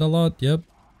do that a lot, yep.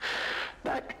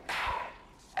 But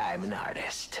I'm an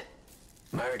artist.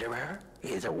 Murderer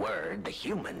is a word the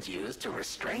humans use to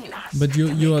restrain us. But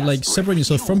you are like separating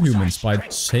yourself from humans by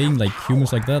saying like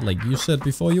humans like that, like you said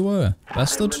before you were.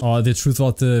 Bastard? Oh, the truth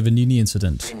about the Venini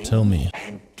incident. Tell me.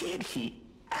 And did he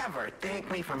ever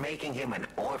thank me for making him an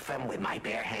orphan with my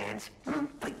bare hands?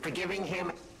 Like for giving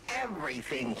him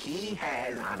everything he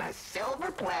has on a silver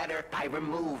platter by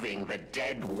removing the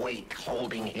dead weight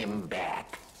holding him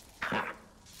back? Huh.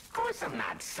 Of course I'm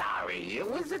not sorry.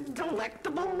 It was a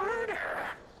delectable murder.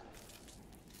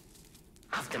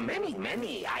 Of the many,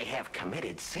 many I have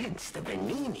committed since, the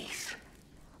Veninis,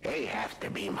 they have to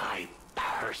be my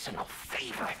personal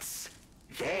favorites.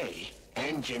 They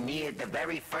engineered the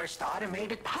very first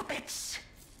automated puppets.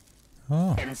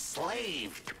 Oh.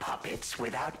 Enslaved puppets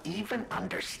without even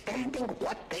understanding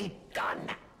what they'd done.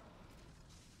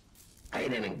 I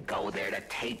didn't go there to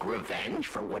take revenge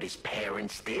for what his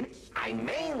parents did. I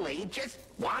mainly just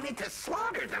wanted to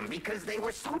slaughter them because they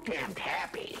were so damned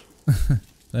happy.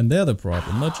 And they're the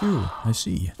problem, not you. I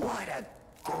see. What a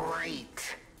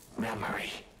great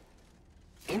memory.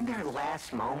 In their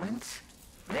last moments,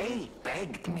 they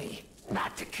begged me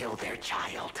not to kill their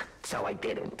child, so I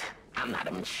didn't. I'm not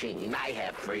a machine. I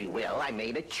have free will. I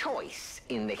made a choice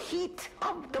in the heat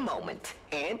of the moment.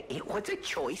 And it was a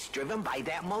choice driven by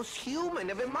that most human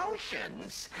of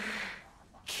emotions.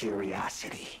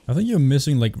 Curiosity. I think you're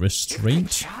missing like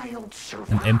restraint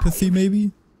and empathy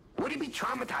maybe? Would he be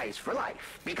traumatized for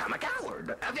life? Become a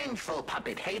coward, a vengeful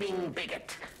puppet-hating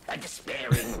bigot, a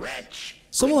despairing wretch?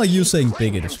 Someone like you saying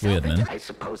bigot is weird, man. I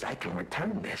suppose I can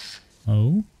return this.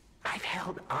 Oh? I've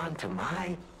held on to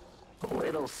my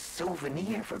little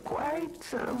souvenir for quite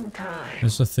some time.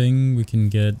 There's a thing we can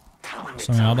get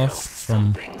something out of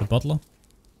from the butler.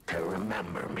 To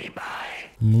remember me by.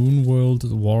 Moonworld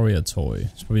Warrior toy.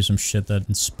 It's probably some shit that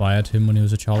inspired him when he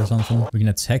was a child or something. We can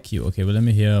attack you. Okay, but let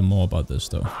me hear more about this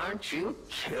though. Aren't you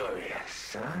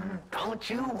curious, huh? Don't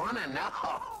you want to know?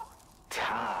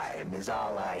 Time is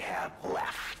all I have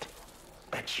left.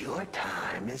 But your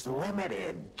time is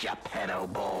limited, Geppetto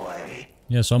boy.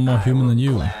 Yes, I'm more human than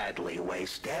you. Gladly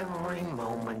waste every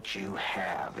moment you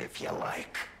have if you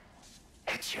like.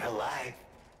 It's your life.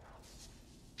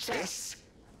 This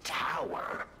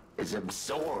tower is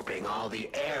absorbing all the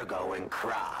ergo in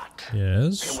Krat.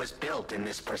 Yes. It was built in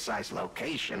this precise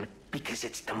location because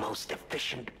it's the most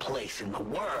efficient place in the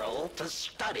world to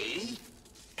study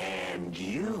and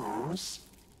use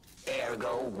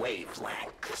ergo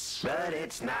wavelengths. But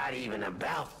it's not even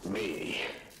about me.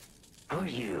 Or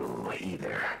you,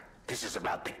 either. This is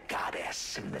about the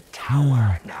goddess in the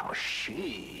tower. Now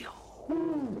she,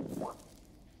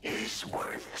 is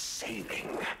worth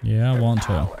saving. Yeah, I want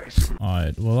her.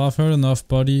 Alright, well I've heard enough,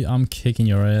 buddy. I'm kicking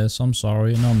your ass. I'm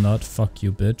sorry. No, I'm not. Fuck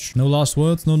you, bitch. No last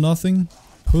words, no nothing?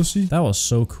 pussy. That was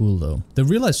so cool though. The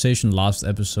realization last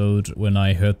episode when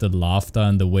I heard the laughter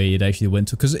and the way it actually went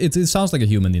to, because it sounds like a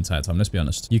human the entire time, let's be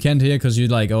honest. You can't hear because you're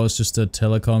like, oh, it's just the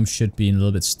telecom shit being a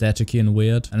little bit staticky and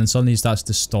weird. And then suddenly he starts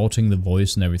distorting the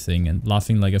voice and everything and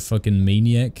laughing like a fucking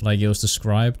maniac, like it was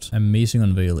described. Amazing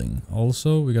unveiling.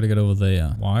 Also, we gotta get over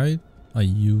there. Why are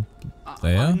you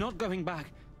there? I'm not going back.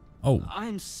 Oh. I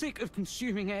am sick of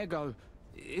consuming ergo.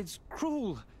 It's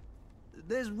cruel.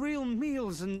 There's real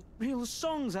meals and real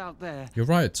songs out there. You're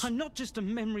right. I'm not just a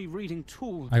memory reading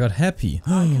tool. I got happy.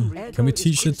 Can we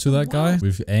teach it to that guy?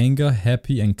 With anger,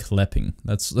 happy, and clapping.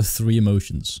 That's the 3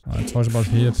 emotions. I talked about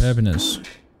here happiness.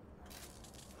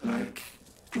 Like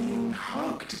being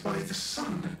hugged by the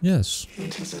sun. Yes.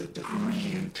 It is a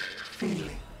brilliant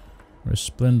feeling.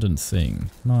 Resplendent thing.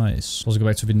 Nice. Let's go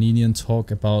back to Venini and talk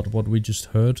about what we just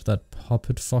heard. That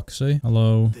puppet foxy.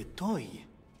 Hello. The toy.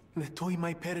 The toy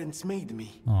my parents made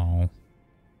me. Oh.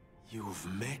 You've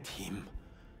met him.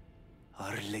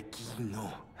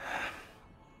 Arlecchino.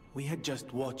 We had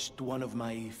just watched one of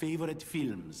my favorite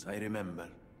films, I remember.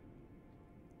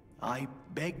 I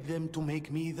begged them to make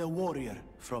me the warrior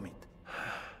from it.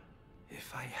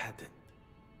 If I hadn't,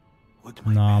 would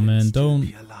my parents still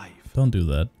be alive? Don't do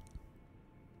that.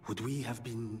 Would we have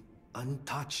been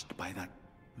untouched by that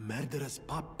murderous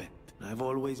puppet? I've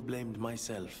always blamed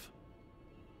myself.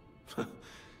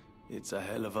 It's a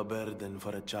hell of a burden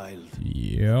for a child.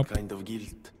 Yep. Kind of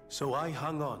guilt. So I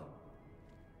hung on.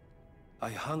 I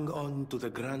hung on to the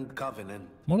Grand Covenant.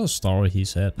 What a story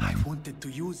he's had, man. I wanted to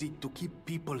use it to keep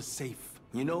people safe.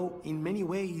 You know, in many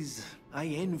ways, I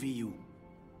envy you.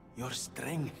 Your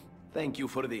strength. Thank you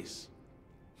for this.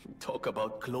 Talk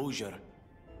about closure.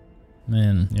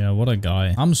 Man, yeah, what a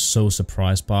guy. I'm so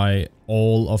surprised by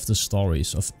all of the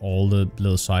stories of all the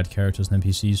little side characters and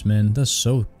NPCs, man. They're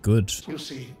so good. You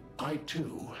see, I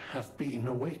too have been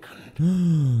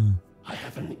awakened. I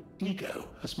have an ego,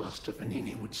 as Master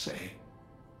Venini would say.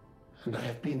 And I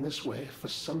have been this way for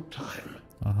some time.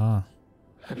 Aha.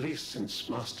 At least since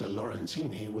Master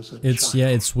Lorenzini was a child. Yeah,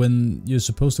 it's when you're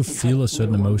supposed to feel a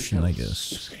certain emotion, I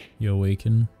guess. You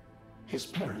awaken. His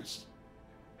parents.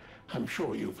 I'm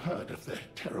sure you've heard of their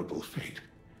terrible fate.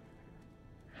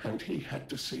 And he had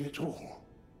to see it all.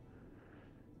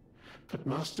 But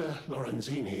Master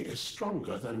Lorenzini is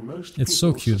stronger than most people. It's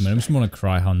so cute, man. I just want to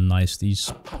cry how nice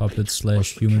these puppets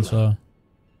 / humans are.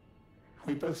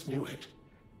 We both knew it.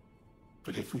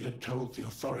 But if we had told the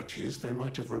authorities, they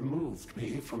might have removed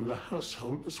me from the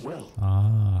household as well.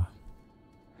 Ah.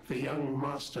 The young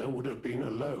master would have been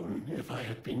alone if I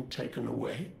had been taken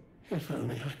away. If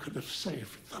only I could have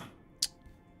saved them.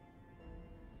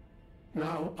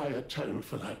 Now I atone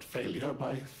for that failure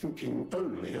by thinking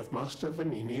only of Master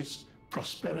Venini's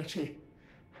prosperity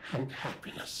and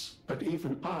happiness. But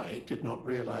even I did not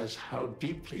realize how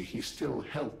deeply he still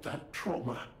held that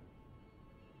trauma.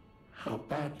 How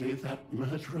badly that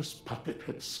murderous puppet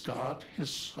had scarred his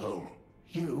soul.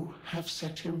 You have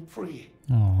set him free.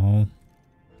 Oh.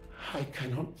 I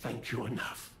cannot thank you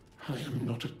enough. I am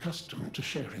not accustomed to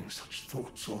sharing such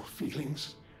thoughts or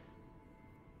feelings.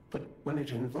 But when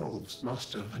it involves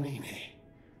Master Venini,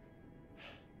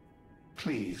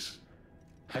 please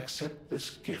accept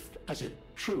this gift as it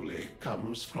truly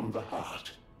comes from the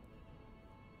heart.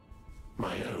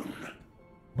 My own.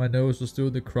 My nose was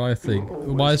doing the cry thing.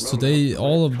 Why is today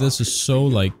all of this is so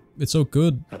like, it's so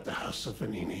good. At the house of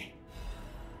Venini.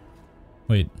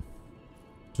 Wait,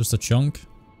 just a chunk?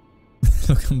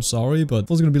 Look, I'm sorry, but it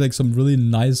was gonna be like some really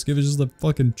nice gift. It's just a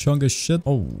fucking chunk of shit.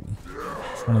 Oh,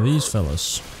 it's one of these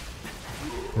fellas.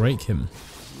 Break him.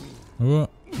 Bam,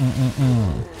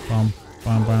 bam,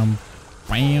 bam, bam.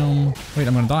 Wait,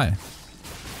 I'm gonna die.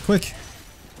 Quick.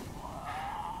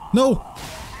 No!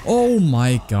 Oh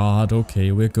my god,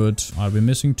 okay, we're good. Alright, we're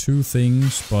missing 2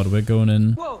 things, but we're going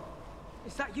in. Whoa!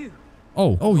 Is that you?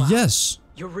 Oh, wow. Yes!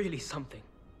 You're really something.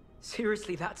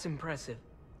 Seriously, that's impressive.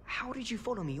 How did you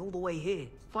follow me all the way here?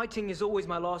 Fighting is always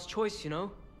my last choice, you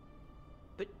know?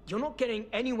 But you're not getting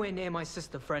anywhere near my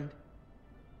sister, friend.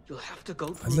 You'll have to go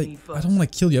through me first. I don't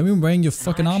want to kill you. I'm even wearing your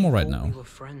fucking armor right now. We were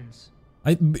friends.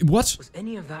 What? Was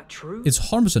any of that true? It's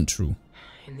 100% true.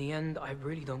 In the end, I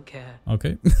really don't care.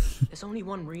 Okay. There's only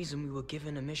one reason we were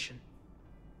given a mission.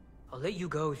 I'll let you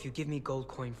go if you give me gold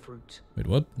coin fruit. Wait,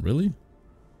 what? Really?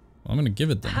 Well, I'm gonna give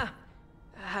it then.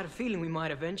 I had a feeling we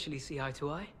might eventually see eye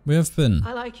to eye. We have been.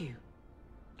 I like you.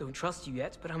 Don't trust you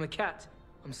yet, but I'm a cat.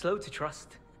 I'm slow to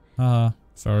trust.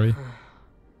 Sorry.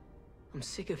 I'm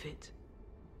sick of it.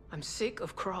 I'm sick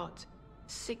of Krat.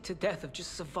 Sick to death of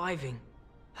just surviving.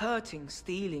 Hurting,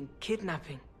 stealing,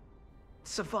 kidnapping.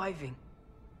 Surviving.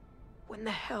 When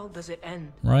the hell does it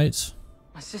end? Right.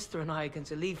 My sister and I are going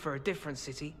to leave for a different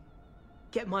city.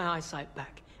 Get my eyesight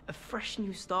back. A fresh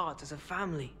new start as a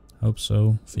family. Hope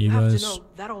so, for you have guys. to know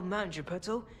that old man,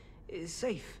 Geppetto, is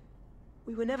safe.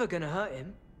 We were never gonna hurt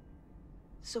him.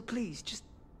 So please, just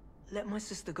let my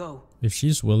sister go. If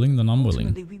she's willing, then I'm willing.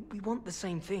 Ultimately, we want the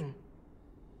same thing.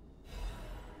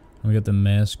 We get the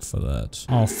mask for that.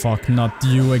 Oh fuck, not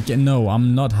you again. No,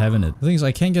 I'm not having it. The thing is,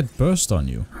 I can't get burst on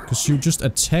you. Because you just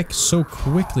attack so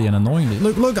quickly and annoyingly.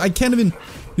 Look, I can't even...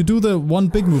 You do the one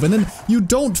big move and then you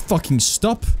don't fucking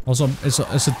stop. Also, is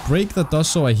it break that does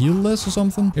so I heal less or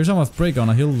something? Every time I have break on,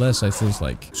 I heal less, I feels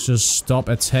like. Just stop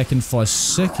attacking for a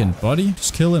second, buddy.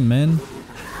 Just kill him, man.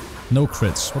 No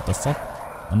crits. What the fuck?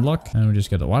 Unlock. And we just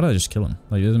get it. Why did I just kill him?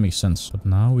 Like, it doesn't make sense. But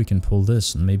now we can pull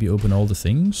this and maybe open all the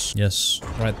things. Yes,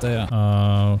 right there.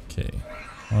 Okay.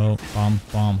 Well,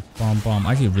 bomb.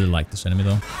 I actually really like this enemy,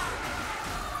 though.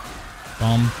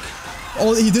 Bomb.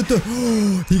 Oh, he did the...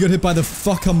 He got hit by the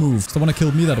fucker move. It's the one that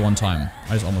killed me that one time.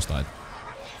 I just almost died.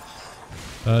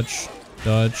 Dodge.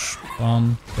 Dodge.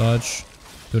 Bomb. Dodge.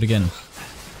 Do it again.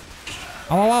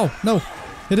 Ow. No.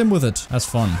 Hit him with it. That's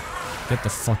fun. Get the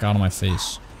fuck out of my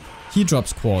face. He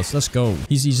drops quartz. Let's go.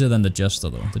 He's easier than the Jester,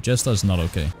 though. The Jester is not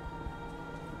okay.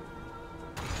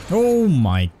 Oh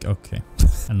my... Okay.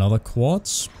 Another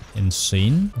quartz.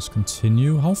 Insane. Let's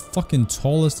continue. How fucking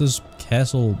tall is this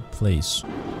castle place?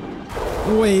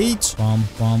 Wait. Bomb.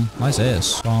 Nice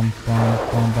ass. Bomb.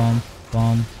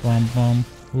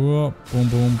 Whoa.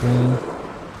 Boom.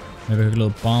 Maybe a little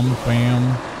bomb.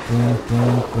 Bam.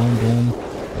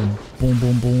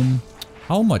 Boom.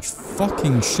 How much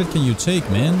fucking shit can you take,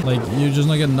 man? Like, you're just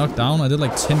not getting knocked down? I did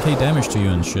like 10k damage to you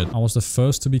and shit. I was the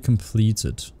first to be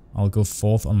completed. I'll go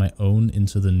forth on my own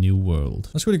into the new world.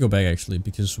 Let's really go back, actually,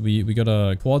 because we got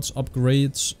a quartz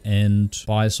upgrades and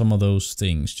buy some of those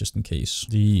things, just in case.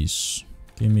 These.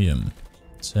 Give me them.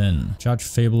 10. Charge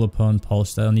Fable upon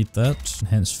pulse. I need that.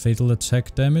 Enhance fatal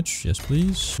attack damage. Yes,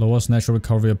 please. Lowers natural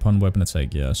recovery upon weapon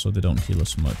attack. Yeah, so they don't heal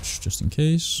us much, just in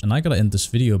case. And I gotta end this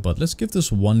video, but let's give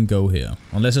this one go here.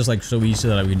 Unless it's like so easy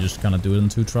that we can just kind of do it in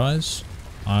 2 tries.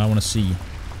 I want to see.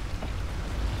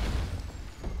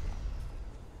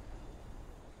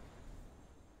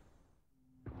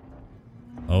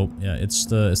 Oh, yeah, it's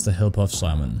the help of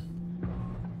Simon.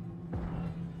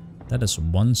 That is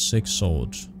 1/6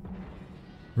 sword.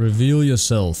 Reveal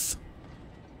yourself.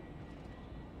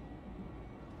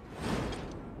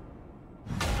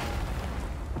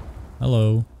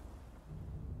 Hello.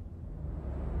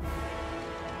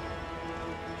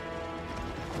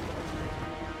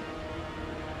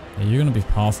 Yeah, you're gonna be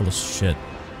powerful as shit.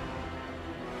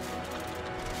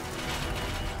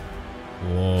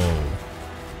 Whoa.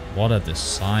 What a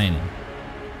design.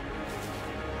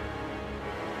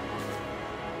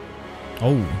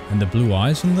 Oh, and the blue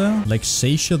eyes in there?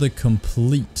 Luxasia the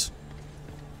complete.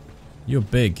 You're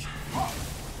big.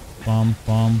 Bomb.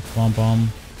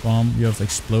 You have the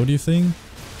explodey thing.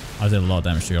 I did a lot of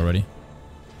damage to you already.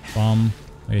 Bomb.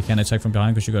 Okay, you can't attack from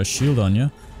behind because you got a shield on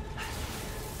you.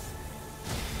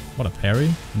 What a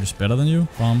parry. I'm just better than you.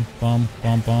 Bomb.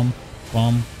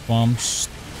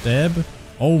 Stab.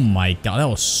 Oh my god, that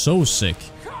was so sick.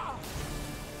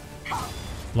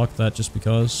 Block that just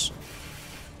because.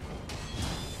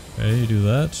 Okay, you do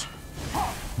that.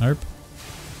 Nope.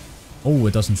 Oh,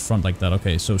 it doesn't front like that.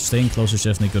 Okay, so staying close is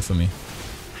definitely good for me.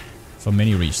 For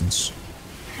many reasons.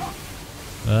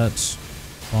 That.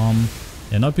 Bomb.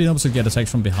 Yeah, not being able to get attacked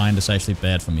from behind is actually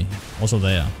bad for me. Also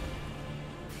there.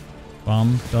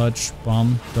 Bomb, dodge,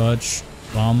 bomb, dodge,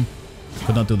 bomb.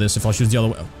 Could not do this if I shoot the other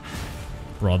way.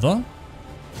 Brother?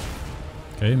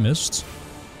 Okay, missed.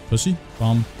 Pussy.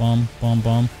 Bomb. I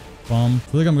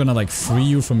feel like I'm gonna like free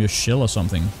you from your shell or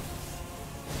something.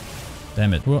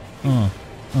 Damn it.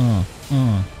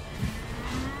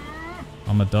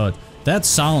 I'm a dud. That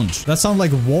sound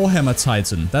like Warhammer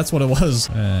Titan. That's what it was.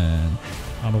 And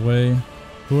out of the way.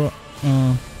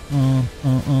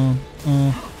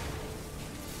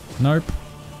 Nope.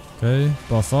 Okay,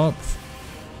 buff up.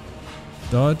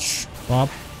 Dodge. Bop.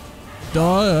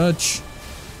 Dodge.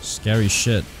 Scary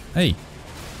shit. Hey.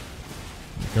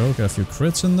 There we go, got a few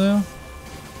crits in there.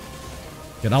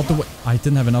 Get out the way. I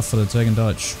didn't have enough for the second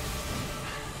dodge.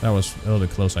 That was a little bit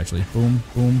close, actually. Boom,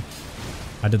 boom.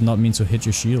 I did not mean to hit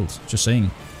your shield. Just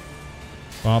saying.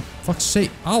 Bob. Fuck's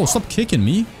sake. Ow, stop kicking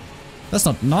me. That's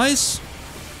not nice.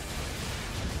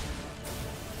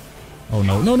 Oh,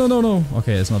 no. No.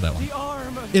 Okay, it's not that one.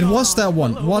 It was that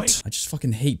one. What? I just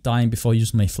fucking hate dying before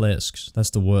using my flasks.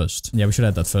 That's the worst. Yeah, we should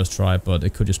have that first try, but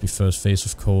it could just be first phase,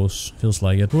 of course. Feels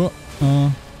like it.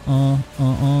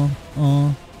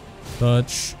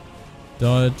 Dodge.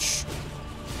 Dodge.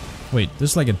 Wait,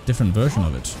 this is like a different version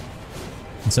of it.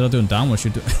 Instead of doing downwards,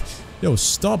 you do... Yo,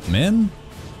 stop, man!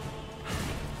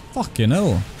 Fucking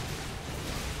hell.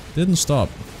 Didn't stop.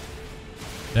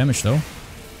 Damage, though.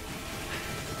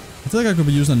 I feel like I could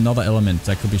be using another element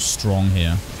that could be strong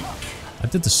here. I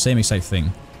did the same exact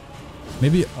thing.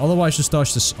 Maybe otherwise just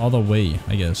dodge this other way,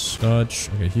 I guess. Dodge.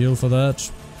 Okay, heal for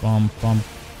that. Bomb, bomb,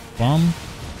 bomb.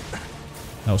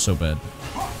 That was so bad.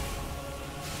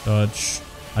 Dodge.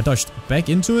 I dodged back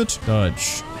into it.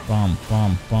 Dodge. Bomb,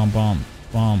 bomb, bomb, bomb,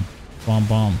 bomb, bomb,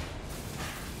 bomb.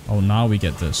 Oh, now we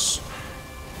get this.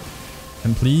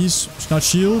 And please, it's not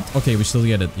shield. Okay, we still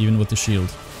get it, even with the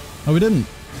shield. Oh, we didn't.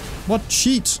 What?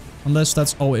 Cheat. Unless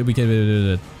that's... Oh, we get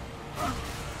it.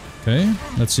 Okay,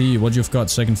 let's see what you've got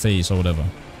second phase or whatever.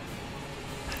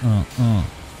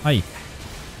 Hi.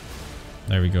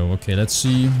 There we go. Okay, let's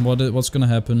see what's gonna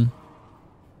happen.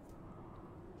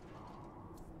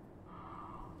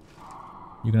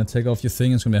 You're gonna take off your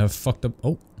thing, it's gonna have fucked up...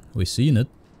 Oh, we've seen it.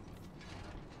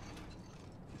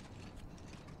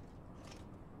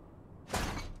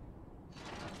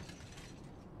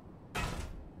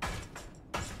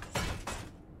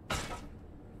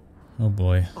 Oh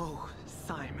boy. Oh,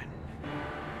 Simon.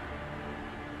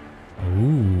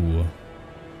 Ooh.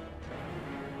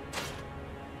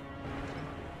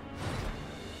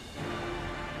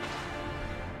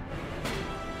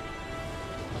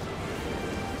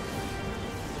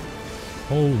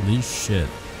 Holy shit.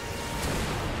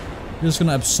 You're just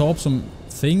gonna absorb some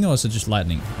thing, or is it just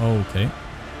lightning? Oh, okay.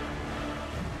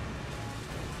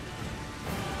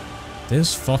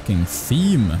 This fucking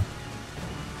theme.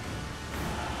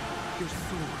 Your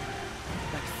sword,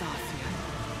 Luxasia,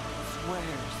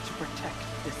 swears to protect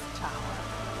this tower.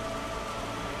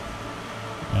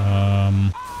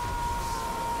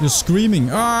 You're screaming.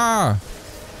 Ah!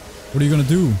 What are you gonna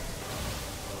do?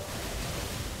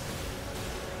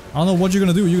 I don't know what you're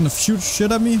gonna do. You're gonna shoot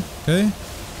shit at me? Okay.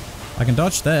 I can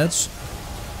dodge that.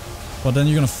 But then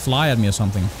you're gonna fly at me or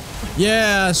something.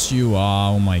 Yes, you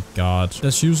are. Oh my god.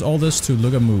 Let's use all this to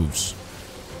look at moves.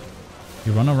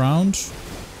 You run around.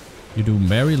 You do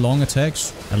very long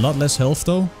attacks. A lot less health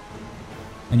though.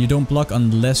 And you don't block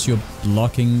unless you're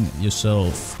blocking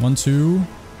yourself. 1, 2.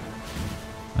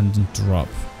 And then drop.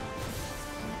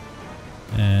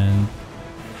 And...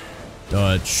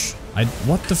 dodge.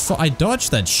 What the fuck? I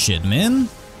dodged that shit, man.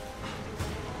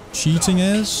 Cheating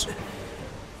ass.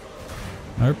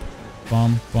 Nope.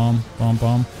 Bomb, bomb, bomb,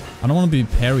 bomb. I don't want to be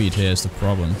parried here is the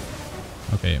problem.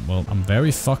 Okay, well, I'm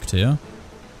very fucked here.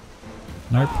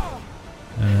 Nope.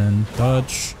 And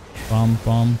dodge. Bomb,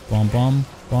 bomb, bomb, bomb,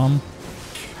 bomb.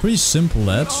 Pretty simple,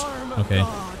 that. Okay.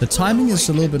 The timing is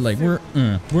a little bit like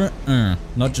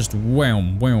not just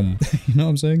wham, wham. You know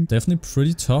what I'm saying? Definitely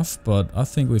pretty tough, but I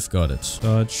think we've got it.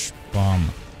 Dodge,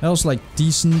 bomb. That was like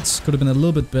decent. Could have been a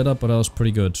little bit better, but that was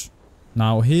pretty good.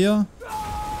 Now here,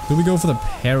 do we go for the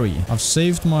parry? I've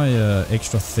saved my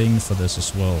extra thing for this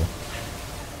as well.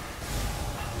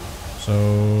 So,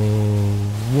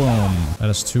 whoom.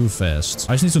 That is too fast.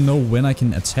 I just need to know when I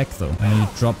can attack though. And then you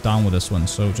drop down with this one.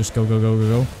 So just go, go, go,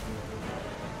 go, go.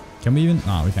 Can we even?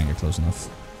 Nah, we can't get close enough.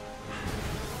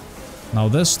 Now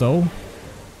this though.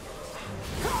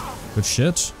 Good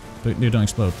shit. You don't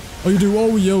explode. Oh, you do.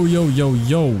 Oh, yo, yo, yo,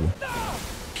 yo.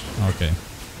 Okay.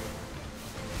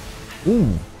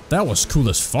 Ooh, that was cool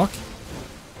as fuck.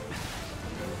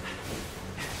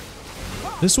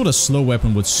 This sort of slow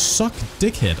weapon would suck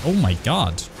dickhead. Oh my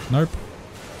god. Nope.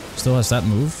 Still has that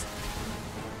move.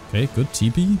 Okay, good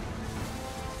TP.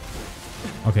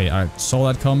 Okay, I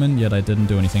saw that coming, yet I didn't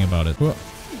do anything about it.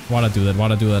 Why'd I do that?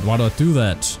 Why'd I do that? Why'd I do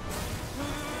that?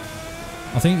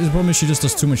 I think the problem is she just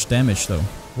does too much damage, though.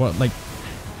 What, like...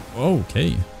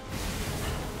 Okay.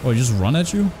 Oh, you just run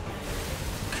at you?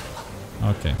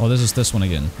 Okay. Oh, this is this one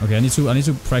again. Okay, I need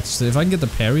to practice it. If I can get the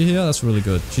parry here, that's really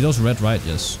good. She does red, right?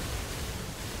 Yes.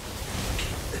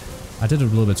 I did it a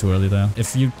little bit too early there.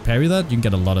 If you parry that, you can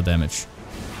get a lot of damage.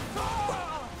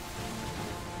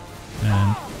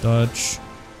 And dodge.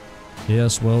 Here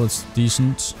as well, it's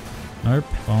decent. Nope.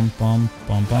 Bomb, bomb,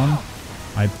 bomb, bomb.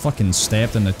 I fucking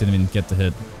stabbed and I didn't even get the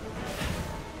hit.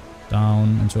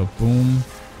 Down into a boom.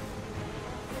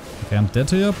 Okay, I'm dead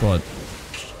here, but...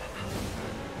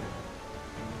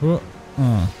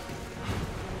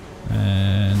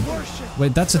 And...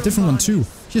 Wait, that's a different one too.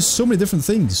 She has so many different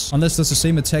things. Unless that's the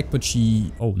same attack, but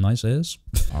she... Oh, nice ass.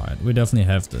 Alright, we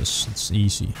definitely have this. It's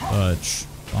easy. Dodge.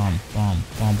 Bomb, bomb,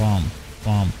 bomb, bomb.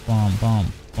 Bomb, bomb,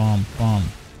 bomb, bomb, bomb.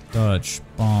 Dodge.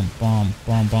 Bomb, bomb,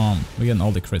 bomb, bomb. We're getting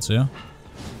all the crits here.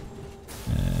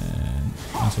 And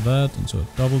into that, into a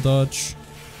double dodge.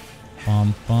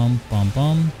 Bomb, bomb, bomb,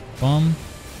 bomb, bomb.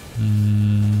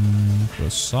 Go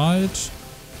side.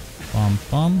 Bum,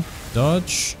 bum.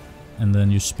 Dodge. And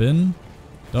then you spin.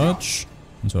 Dodge.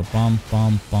 Into a bum,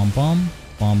 bum, bum, bum.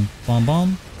 Bum, bum,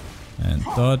 bum. And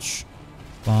dodge.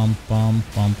 Bum, bum,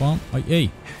 bum, bum. Oh, hey.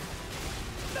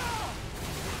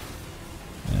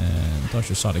 And dodge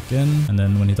your side again. And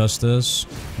then when he does this,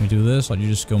 we do this. Like, you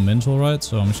just go mental, right?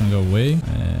 So I'm just gonna go away.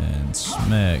 And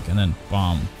smack. And then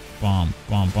bomb, bomb,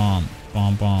 bomb, bomb.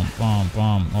 Bomb, bomb, bomb,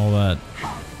 bomb. All that.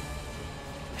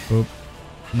 Boop.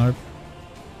 Nope.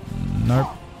 Nope.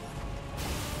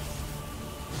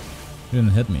 You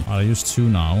didn't hit me. I use 2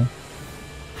 now.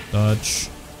 Dodge.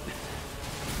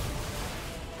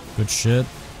 Good shit.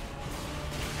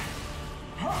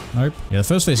 Nope. Yeah, the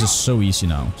first phase is so easy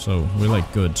now. So we're like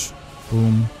good.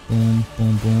 Boom, boom,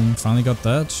 boom, boom. Finally got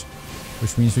that.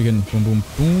 Which means we can boom, boom,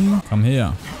 boom. Come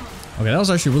here. Okay, that was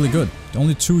actually really good.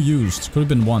 Only 2 used. Could have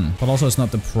been 1. But also it's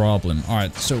not the problem.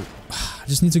 Alright, so I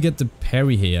just need to get the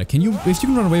parry here. Can you, if you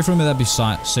can run away from it, that'd be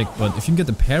sick. But if you can get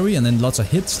the parry and then lots of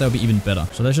hits, that would be even better.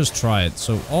 So let's just try it.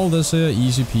 So all this here,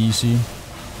 easy peasy.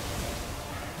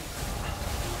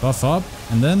 Buff up.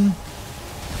 And then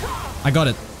I got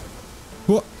it.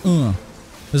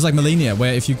 This is like Millennia,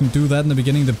 where if you can do that in the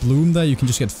beginning, the bloom there, you can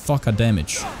just get fucker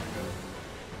damage.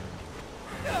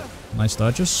 Nice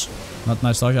dodges. Not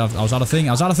nice dodge. I was out of thing.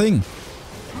 I was out of thing.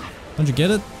 Don't you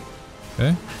get it?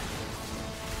 Okay.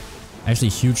 Actually,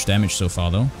 huge damage so far,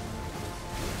 though.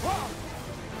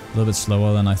 A little bit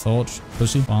slower than I thought.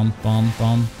 Pussy. Bomb, bomb,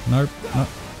 bomb. Nope. Nope.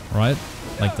 Right.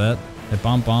 Like that. Hit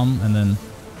bomb, bomb, and then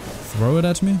throw it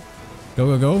at me.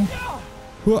 Go, go,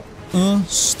 go.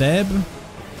 Stab.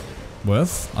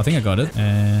 Worth. I think I got it.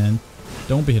 And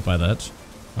don't be hit by that.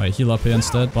 Alright, heal up here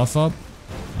instead. Buff up.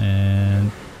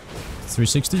 And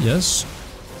 360, yes.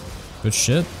 Good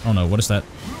shit. Oh no, what is that?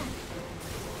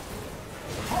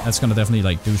 That's gonna definitely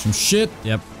like do some shit.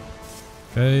 Yep.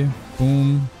 Okay.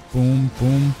 Boom. Boom.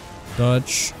 Boom.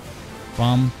 Dodge.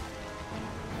 Bomb.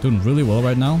 Doing really well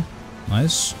right now.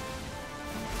 Nice.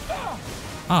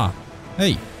 Ah.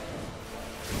 Hey.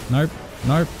 Nope.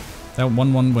 Nope. That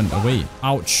 1-1 went away.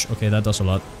 Ouch. Okay, that does a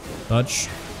lot. Dodge.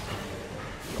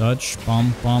 Dodge.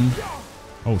 Bomb. Bomb.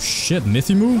 Oh shit,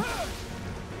 MythyMoo?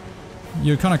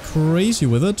 You're kind of crazy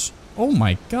with it. Oh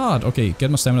my god. Okay,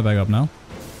 get my stamina back up now.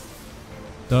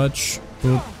 Dodge.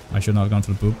 Boop. I should not have gone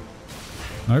for the boop.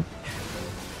 Nope.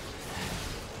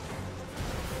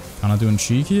 Kinda doing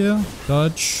cheeky here.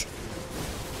 Dodge.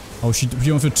 Oh, she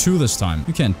went for 2 this time.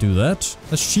 You can't do that.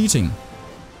 That's cheating.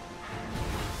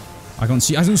 I don't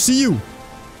see you!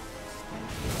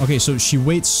 Okay, so she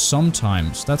waits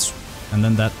sometimes. That's... And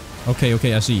then that... Okay,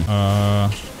 okay, I see. Ow.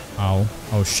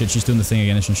 Oh shit, she's doing the thing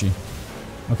again, isn't she?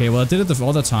 Okay, well I did it the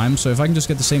other time, so if I can just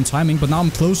get the same timing... But now I'm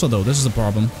closer though, this is the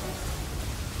problem.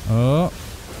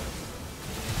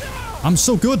 I'm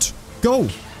so good! Go!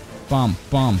 Bomb,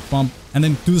 bomb, bomb. And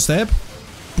then do the stab.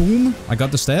 Boom! I got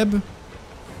the stab.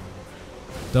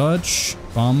 Dodge.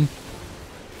 Bomb.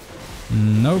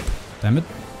 Nope. Damn it.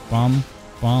 Bomb.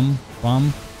 Bomb.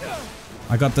 Bomb.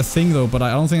 I got the thing though, but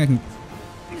I don't think I can...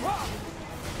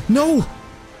 No!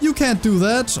 You can't do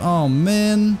that! Oh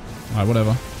man. Alright,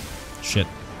 whatever. Shit.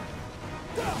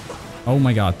 Oh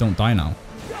my god, don't die now.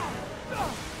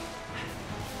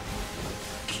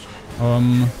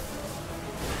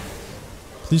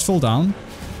 Please fall down.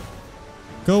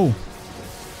 Go.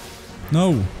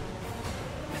 No.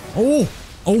 Oh!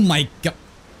 Oh my god.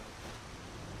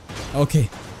 Okay.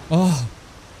 Oh.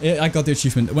 I got the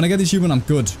achievement. When I get the achievement, I'm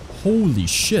good. Holy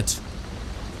shit.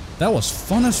 That was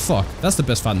fun as fuck. That's the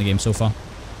best fight in the game so far.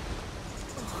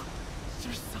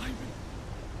 Sir Simon.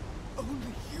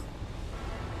 Only you.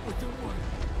 With the one.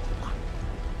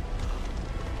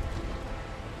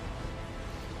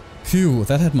 Phew,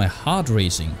 that had my heart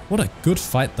racing. What a good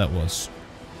fight that was.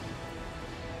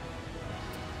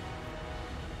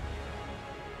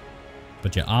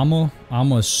 But yeah, armor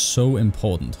is so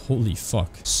important. Holy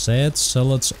fuck. Sad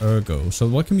Zealot's Ergo. So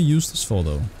what can we use this for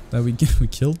though? That we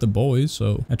killed the boy,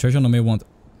 so a treasure hunter may want...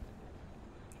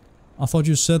 I thought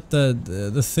you said that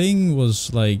the thing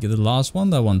was like the last one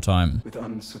that one time. With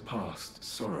unsurpassed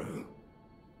sorrow,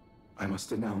 I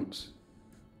must announce...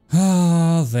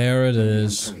 Ah, there it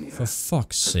is. Antonia For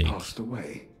fuck's sake. Passed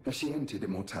away. As she entered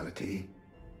immortality,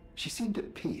 she seemed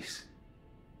at peace.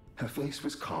 Her face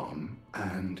was calm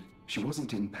and... she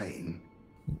wasn't in pain.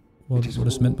 What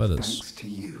is meant by this? Thanks to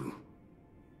you.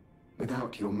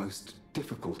 Without your most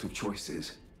difficult of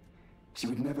choices, she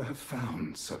would never have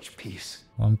found such peace.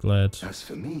 Well, I'm glad. As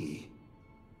for me,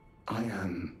 I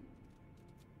am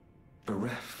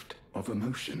bereft of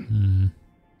emotion.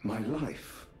 My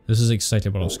life. This is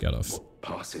exactly what I was scared of. What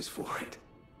passes for it.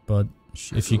 But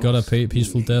If you got a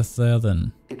peaceful death there,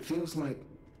 then... It feels like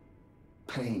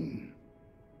pain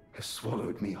has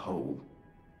swallowed me whole.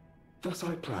 Thus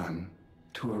I plan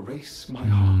to erase my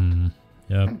heart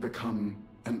and become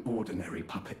an ordinary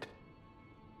puppet.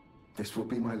 This will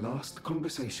be my last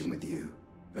conversation with you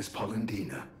as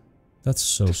Polendina. That's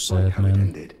so Despite sad, how man. it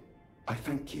ended, I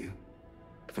thank you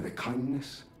for the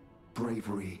kindness,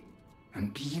 bravery,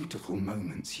 and beautiful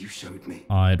moments you showed me.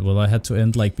 Alright, well I had to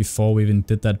end like before we even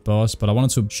did that boss, but I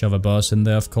wanted to shove a boss in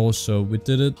there of course, so we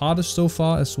did it hardest so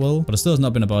far as well. But it still has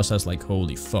not been a boss that's like,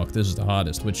 holy fuck, this is the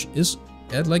hardest, which is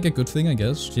like a good thing, I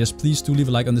guess. So yes, please do leave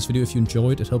a like on this video if you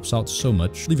enjoyed. It helps out so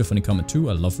much. Leave a funny comment too.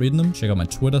 I love reading them. Check out my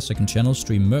Twitter, second channel,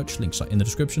 stream merch. Links are in the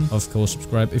description. Of course,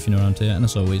 subscribe if you're new around here. And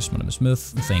as always, my name is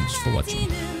Myth. Thanks for watching.